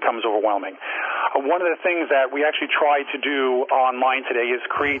choices and it becomes overwhelming. One of the things that we actually try to do online today is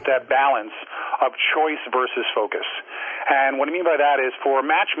create that balance of choice versus focus. And what I mean by that is for a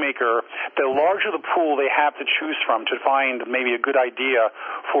matchmaker, the larger the pool they have to choose from to find maybe a good idea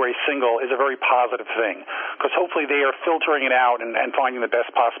for a single is a very positive thing because hopefully they are filtering it out and finding the best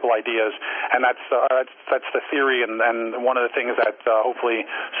possible ideas. And that's the theory and one of the things that hopefully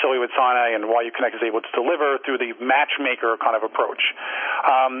Silly with Sinai and YU Connect is able to deliver through the matchmaker kind of approach.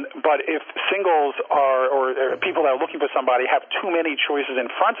 But if singles or people that are looking for somebody have too many choices in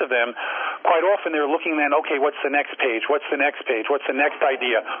front of them, quite often they're looking then, okay, what's the next page? What's the next page? What's the next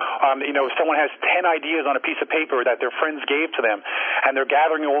idea? If someone has 10 ideas on a piece of paper that their friends gave to them and they're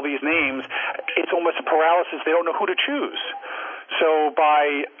gathering all these names, it's almost a paralysis. They don't know who to choose. So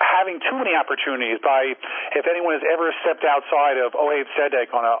by having too many opportunities, if anyone has ever stepped outside of Ohev Tzedek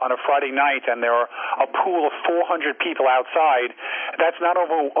on a Friday night and there are a pool of 400 people outside, that's not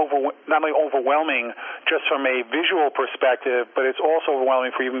only overwhelming just from a visual perspective, but it's also overwhelming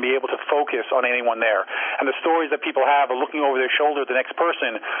for you to be able to focus on anyone there. And the stories that people have of looking over their shoulder at the next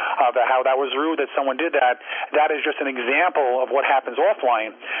person about how that was rude that someone did that is just an example of what happens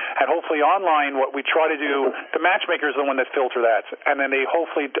offline. And hopefully online, what we try to do, the matchmaker is the one that filter that. And then they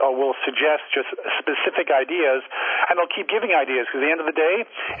hopefully will suggest just specific ideas, and they'll keep giving ideas, because at the end of the day,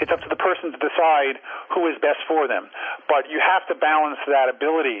 it's up to the person to decide who is best for them. But you have to balance that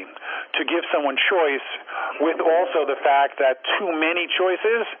ability to give someone choice with also the fact that too many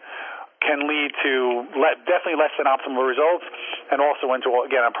choices can lead to definitely less than optimal results, and also into,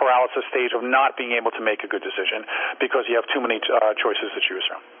 again, a paralysis stage of not being able to make a good decision because you have too many choices to choose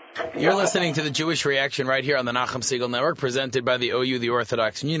from. You're listening to the Jewish Reaction right here on the Nachum Segal Network, presented by the OU, the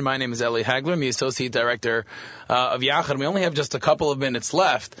Orthodox Union. My name is Eli Hagler. I'm the Associate Director of Yachad. We only have just a couple of minutes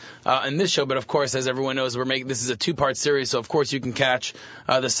left in this show, but of course, as everyone knows, this is a two-part series, so of course you can catch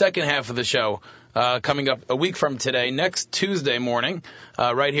the second half of the show coming up a week from today, next Tuesday morning,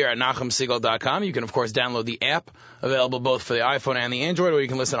 right here at NachumSegal.com. You can, of course, download the app, available both for the iPhone and the Android, or you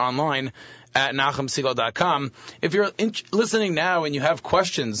can listen online at NachumSegal.com. If you're listening now and you have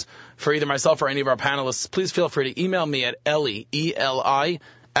questions for either myself or any of our panelists, please feel free to email me at Eli,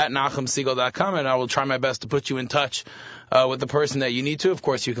 at NachumSegal.com, and I will try my best to put you in touch with the person that you need to. Of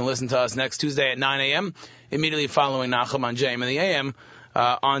course, you can listen to us next Tuesday at 9 a.m., immediately following Nachum on JM in the AM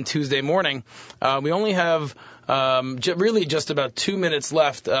on Tuesday morning. We only have really just about 2 minutes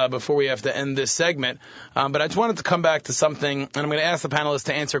left before we have to end this segment. But I just wanted to come back to something, and I'm going to ask the panelists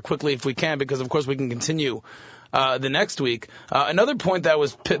to answer quickly if we can, because of course we can continue the next week. Another point that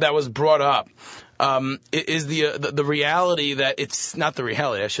was brought up is the reality that it's not the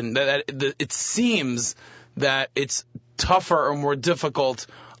reality. It seems that it's tougher or more difficult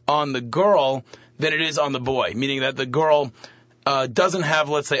on the girl than it is on the boy, meaning that the girl doesn't have,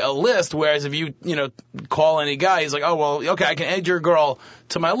 let's say, a list, whereas if you call any guy, he's like, oh, well, okay, I can add your girl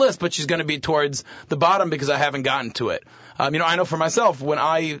to my list, but she's going to be towards the bottom because I haven't gotten to it. I know for myself, when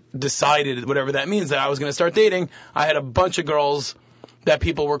I decided, whatever that means, that I was going to start dating, I had a bunch of girls that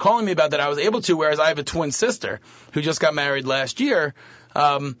people were calling me about that I was able to, whereas I have a twin sister who just got married last year,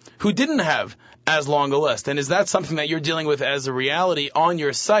 who didn't have as long a list. And is that something that you're dealing with as a reality on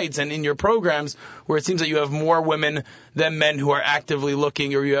your sites and in your programs, where it seems that you have more women than men who are actively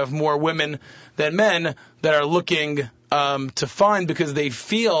looking, or you have more women than men that are looking to find because they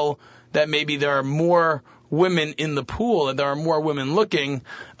feel that maybe there are more women in the pool and there are more women looking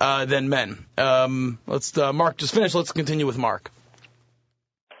than men? Mark just finished. Let's continue with Mark.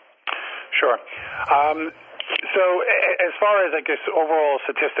 Sure. So as far as, I guess, overall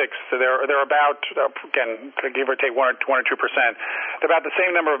statistics, they're about, again, give or take 1 or 2%, they're about the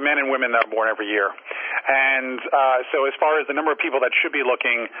same number of men and women that are born every year. And so as far as the number of people that should be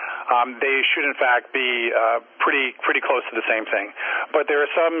looking, they should, in fact, be pretty close to the same thing. But there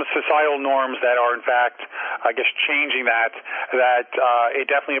are some societal norms that are, in fact, I guess, changing that it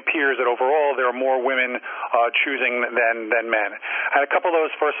definitely appears that overall there are more women choosing than men. And a couple of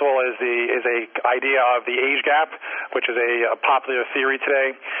those, first of all, is a idea of the age gap, which is a popular theory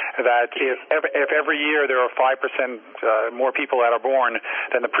today, that if every year there are 5% more people that are born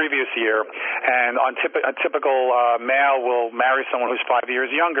than the previous year, and a typical male will marry someone who's 5 years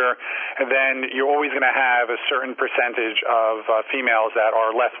younger, then you're always going to have a certain percentage of females that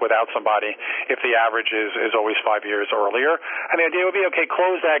are left without somebody if the average is always 5 years earlier. And the idea would be, okay,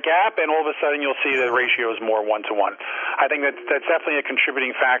 close that gap, and all of a sudden you'll see the ratio is more 1-to-1. I think that's definitely a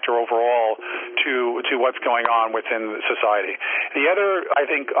contributing factor overall to what's going on within society. The other, I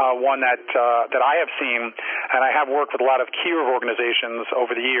think, one that I have seen, and I have worked with a lot of Kiruv organizations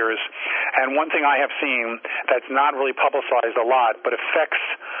over the years, and one thing I have seen that's not really publicized a lot, but affects,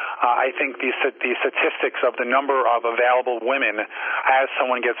 I think, the statistics of the number of available women as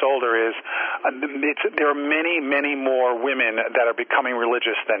someone gets older is there are many more women that are becoming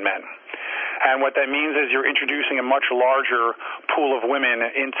religious than men. And what that means is you're introducing a much larger pool of women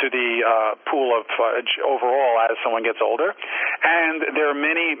into the pool of overall as someone gets older. And there are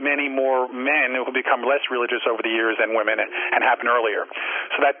many more men who become less religious over the years than women and happen earlier.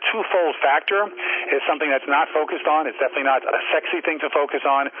 So that twofold factor is something that's not focused on. It's definitely not a sexy thing to focus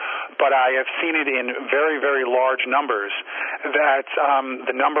on, but I have seen it in very, very large numbers that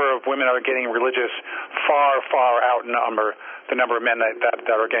the number of women that are getting religious far outnumber the number of men that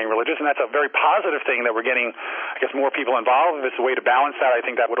are getting religious, and that's a very positive thing that we're getting, I guess, more people involved. If it's a way to balance that, I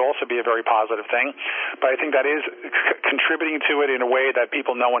think that would also be a very positive thing. But I think that is contributing to it in a way that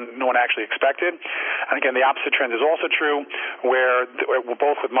no one actually expected. And again, the opposite trend is also true, where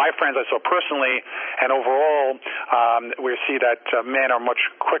both with my friends I saw personally and overall, we see that men are much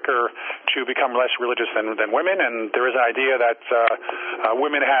quicker to become less religious than women, and there is an idea that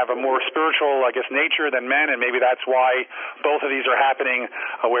women have a more spiritual, I guess, nature than men, and maybe that's why both of these are happening,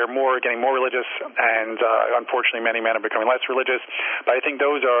 where more are getting more religious, and unfortunately many men are becoming less religious. But I think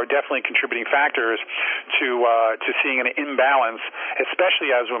those are definitely contributing factors to seeing an imbalance,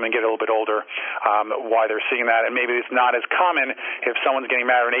 especially as women get a little bit older, why they're seeing that. And maybe it's not as common if someone's getting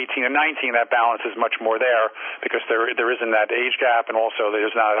married at 18 and 19, that balance is much more there, because there isn't that age gap, and also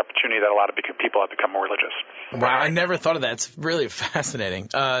there's not an opportunity that a lot of people have become more religious. Wow, I never thought of that. It's really fascinating.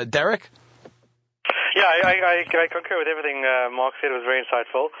 Derek? Yeah, I concur with everything Marc said. It was very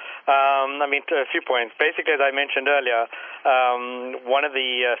insightful. A few points. Basically, as I mentioned earlier, one of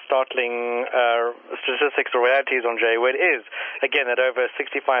the startling statistics or realities on JWED is, again, that over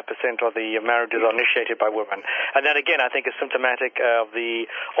 65% of the marriages are initiated by women. And that, again, I think is symptomatic of the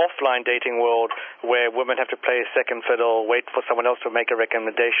offline dating world, where women have to play second fiddle, wait for someone else to make a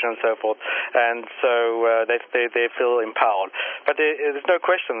recommendation and so forth. And so they feel empowered. But there's no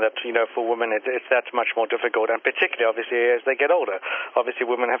question that, for women it's that much more difficult, and particularly, obviously, as they get older. Obviously,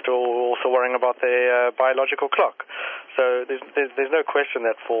 women have to also worrying about their biological clock. So there's no question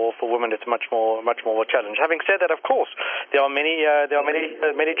that for women it's much more a challenge. Having said that, of course, there are many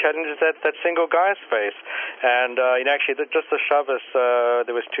challenges that single guys face. And actually, just the Shabbos,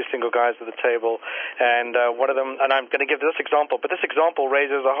 there was two single guys at the table, and one of them, and I'm going to give this example, but this example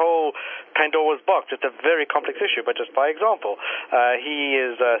raises a whole Pandora's box. It's a very complex issue, but just by example, he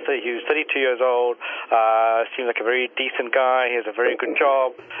was 32 years old. Seems like a very decent guy. He has a very good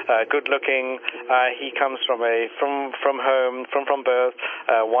job, good looking. He comes from home, from birth,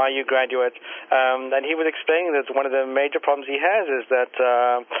 YU graduate, and he was explaining that one of the major problems he has is that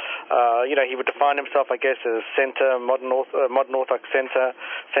he would define himself, I guess, as modern Orthodox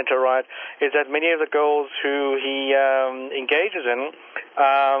center right. Is that many of the girls who he engages in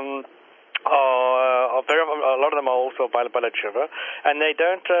a lot of them are also Bala Tshuva, and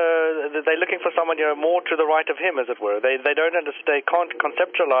they're looking for someone more to the right of him, as it were. They don't understand, they can't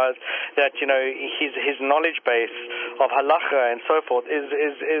conceptualize that his knowledge base of halacha and so forth is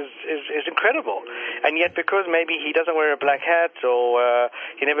incredible, and yet because maybe he doesn't wear a black hat or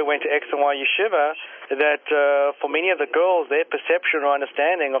he never went to X and Y yeshiva, that for many of the girls, their perception or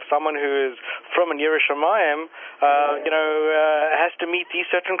understanding of someone who is from an Yerushalayim has to meet these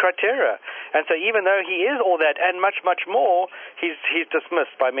certain criteria. And so even though he is all that and much, much more, he's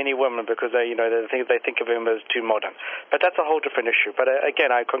dismissed by many women because they think of him as too modern. But that's a whole different issue. But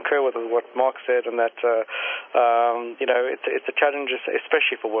again, I concur with what Marc said, and that it's a challenge,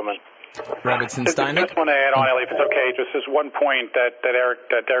 especially for women. Rebbetzin, Steinig? I just want to add on, Ellie, if it's okay, just this one point that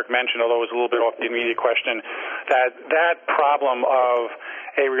Derek mentioned, although it was a little bit off the immediate question, that problem of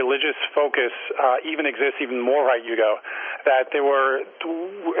a religious focus even exists even more right, Hugo. That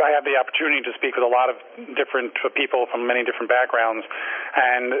I had the opportunity to speak with a lot of different people from many different backgrounds,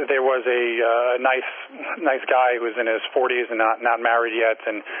 and there was a nice guy who was in his 40s and not married yet,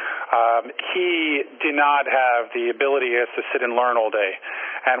 and he did not have the ability to sit and learn all day.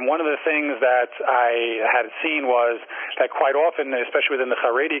 And one of the things that I had seen was that quite often, especially within the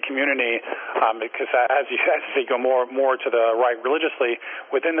Haredi community, because as you go more to the right religiously,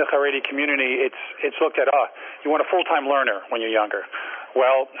 within the Haredi community, it's looked at, you want a full-time learner when you're younger.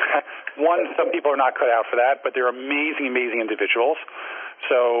 Well, some people are not cut out for that, but they're amazing individuals.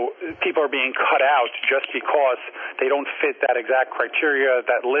 So people are being cut out just because they don't fit that exact criteria,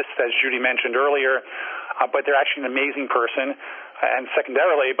 that list as Judy mentioned earlier, but they're actually an amazing person. And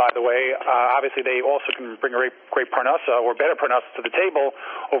secondarily, by the way, obviously they also can bring a great parnasa or better parnasa to the table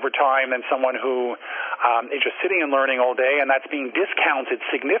over time than someone who is just sitting and learning all day, and that's being discounted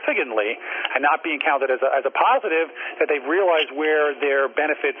significantly and not being counted as a positive, that they've realized where their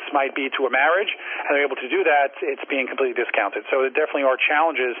benefits might be to a marriage, and they're able to do that. It's being completely discounted. So there definitely are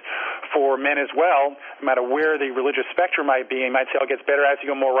challenges for men as well, no matter where the religious spectrum might be. You might say, it gets better as you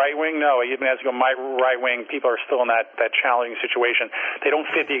go more right-wing. No, even as you go right-wing, people are still in that challenging situation. They don't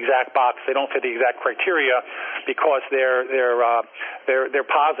fit the exact box. They don't fit the exact criteria because their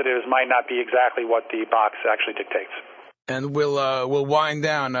positives might not be exactly what the box actually dictates. And we'll wind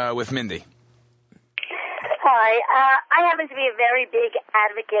down with Mindy. Hi. I happen to be a very big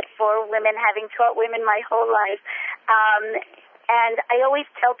advocate for women, having taught women my whole life. And I always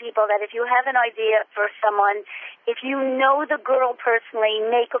tell people that if you have an idea for someone, if you know the girl personally,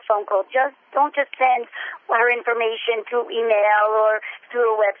 make a phone call. Don't just send her information through email or through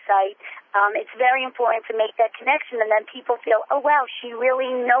a website. It's very important to make that connection, and then people feel, oh, wow, she really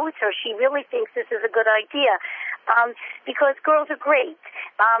knows her. She really thinks this is a good idea. Because girls are great.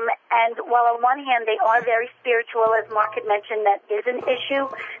 And while on one hand they are very spiritual, as Marc had mentioned, that is an issue,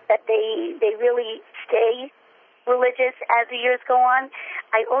 that they really stay religious as the years go on,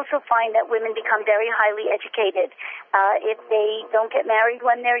 I also find that women become very highly educated if they don't get married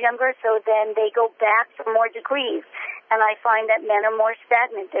when they're younger, so then they go back for more degrees. And I find that men are more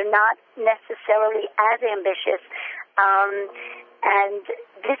stagnant. They're not necessarily as ambitious. And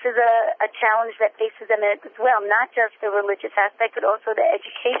this is a challenge that faces them as well, not just the religious aspect, but also the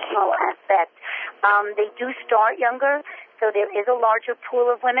educational aspect. They do start younger, so there is a larger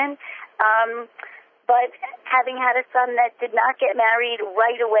pool of women. But having had a son that did not get married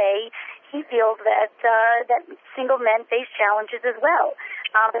right away, he feels that single men face challenges as well.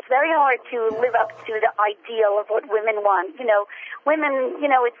 It's very hard to live up to the ideal of what women want. Women,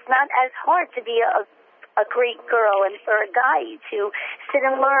 it's not as hard to be a great girl and for a guy to sit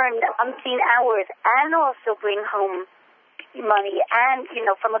and learn umpteen hours and also bring home money and,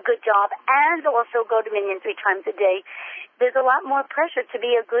 from a good job and also go to Minyan 3 times a day. There's a lot more pressure to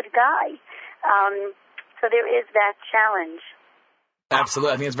be a good guy. So there is that challenge.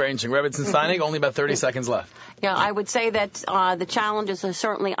 Absolutely. I think it's very interesting. Rebbetzin, Steinig, only about 30 seconds left. Yeah, I would say that the challenges are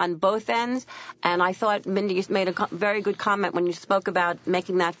certainly on both ends. And I thought Mindy made a very good comment when you spoke about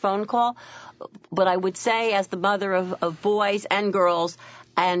making that phone call. But I would say, as the mother of boys and girls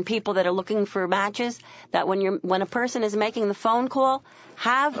and people that are looking for matches, that when a person is making the phone call,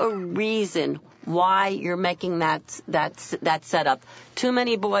 have a reason why you're making that setup. Too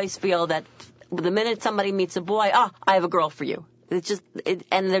many boys feel that the minute somebody meets a boy, I have a girl for you.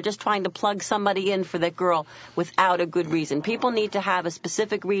 And they're just trying to plug somebody in for that girl without a good reason. People need to have a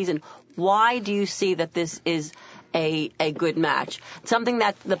specific reason. Why do you see that this is a good match? Something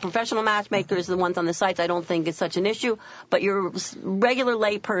that the professional matchmakers, the ones on the sites, I don't think is such an issue. But your regular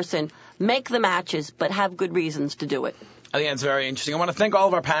lay person, make the matches, but have good reasons to do it. I think that's very interesting. I want to thank all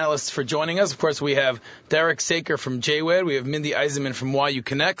of our panelists for joining us. Of course, we have Derek Saker from JWED. We have Mindy Eisenman from YU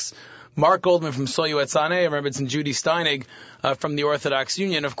Connects. Marc Goldman from Soyu Etzane, and Rebbetzin Judy Steinig from the Orthodox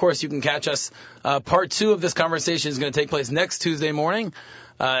Union. Of course, you can catch us. Part 2 of this conversation is going to take place next Tuesday morning.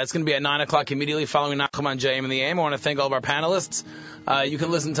 It's going to be at 9 o'clock immediately following Nachum on JM and the AM. I want to thank all of our panelists. You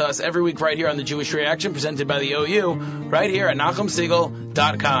can listen to us every week right here on the Jewish Reaction, presented by the OU, right here at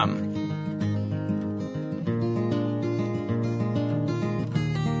NachumSiegel.com.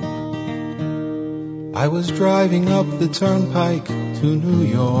 I was driving up the turnpike to New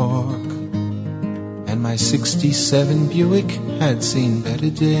York, and my 67 Buick had seen better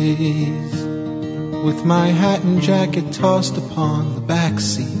days. With my hat and jacket tossed upon the back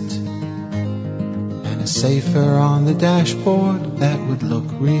seat, and a safer on the dashboard that would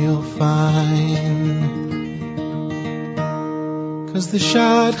look real fine. 'Cause the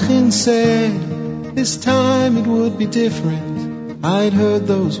shadchan said this time it would be different. I'd heard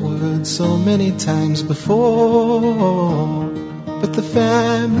those words so many times before, but the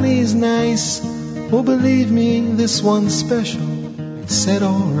family's nice. Oh, believe me, this one's special. I said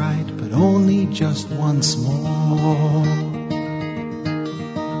alright, but only just once more.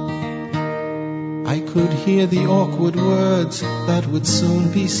 I could hear the awkward words that would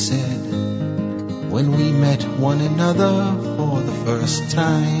soon be said when we met one another for the first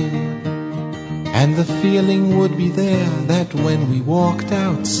time. And the feeling would be there that when we walked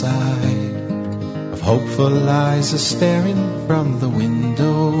outside, of hopeful eyes are staring from the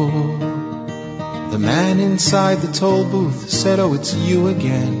window. The man inside the toll booth said, "Oh, it's you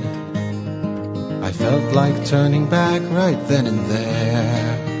again." I felt like turning back right then and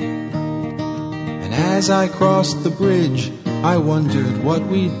there. And as I crossed the bridge, I wondered what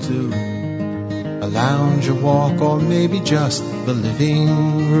we'd do. A lounge, a walk, or maybe just the living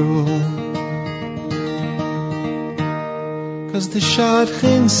room. 'Cause the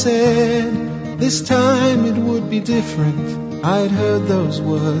shadchan said this time it would be different. I'd heard those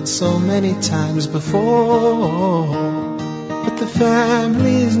words so many times before, but the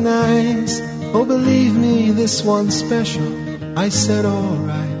family's nice. Oh, believe me, this one's special. I said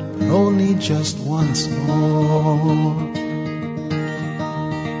alright, but only just once more.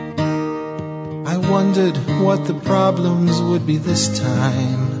 I wondered what the problems would be this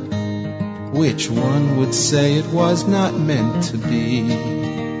time. Which one would say it was not meant to be?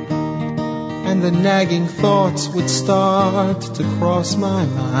 And the nagging thoughts would start to cross my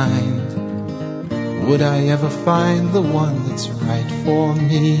mind. would I ever find the one that's right for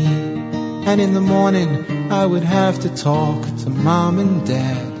me? And in the morning I would have to talk to Mom and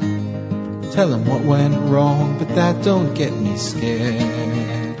Dad, tell them what went wrong, but that don't get me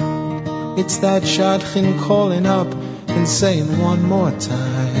scared. It's that Shadchan calling up and saying one more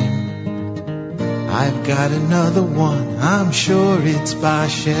time, I've got another one, I'm sure it's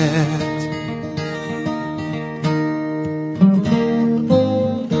Bashet.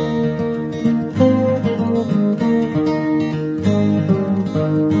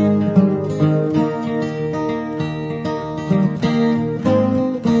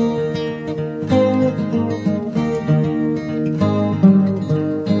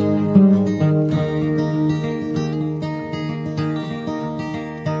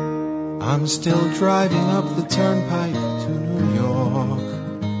 Still driving up the turnpike to New York,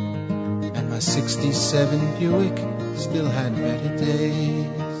 and my 67 Buick still had better days.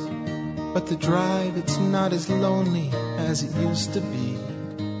 But the drive, it's not as lonely as it used to be,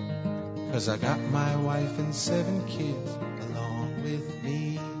 'cause I got my wife and 7 kids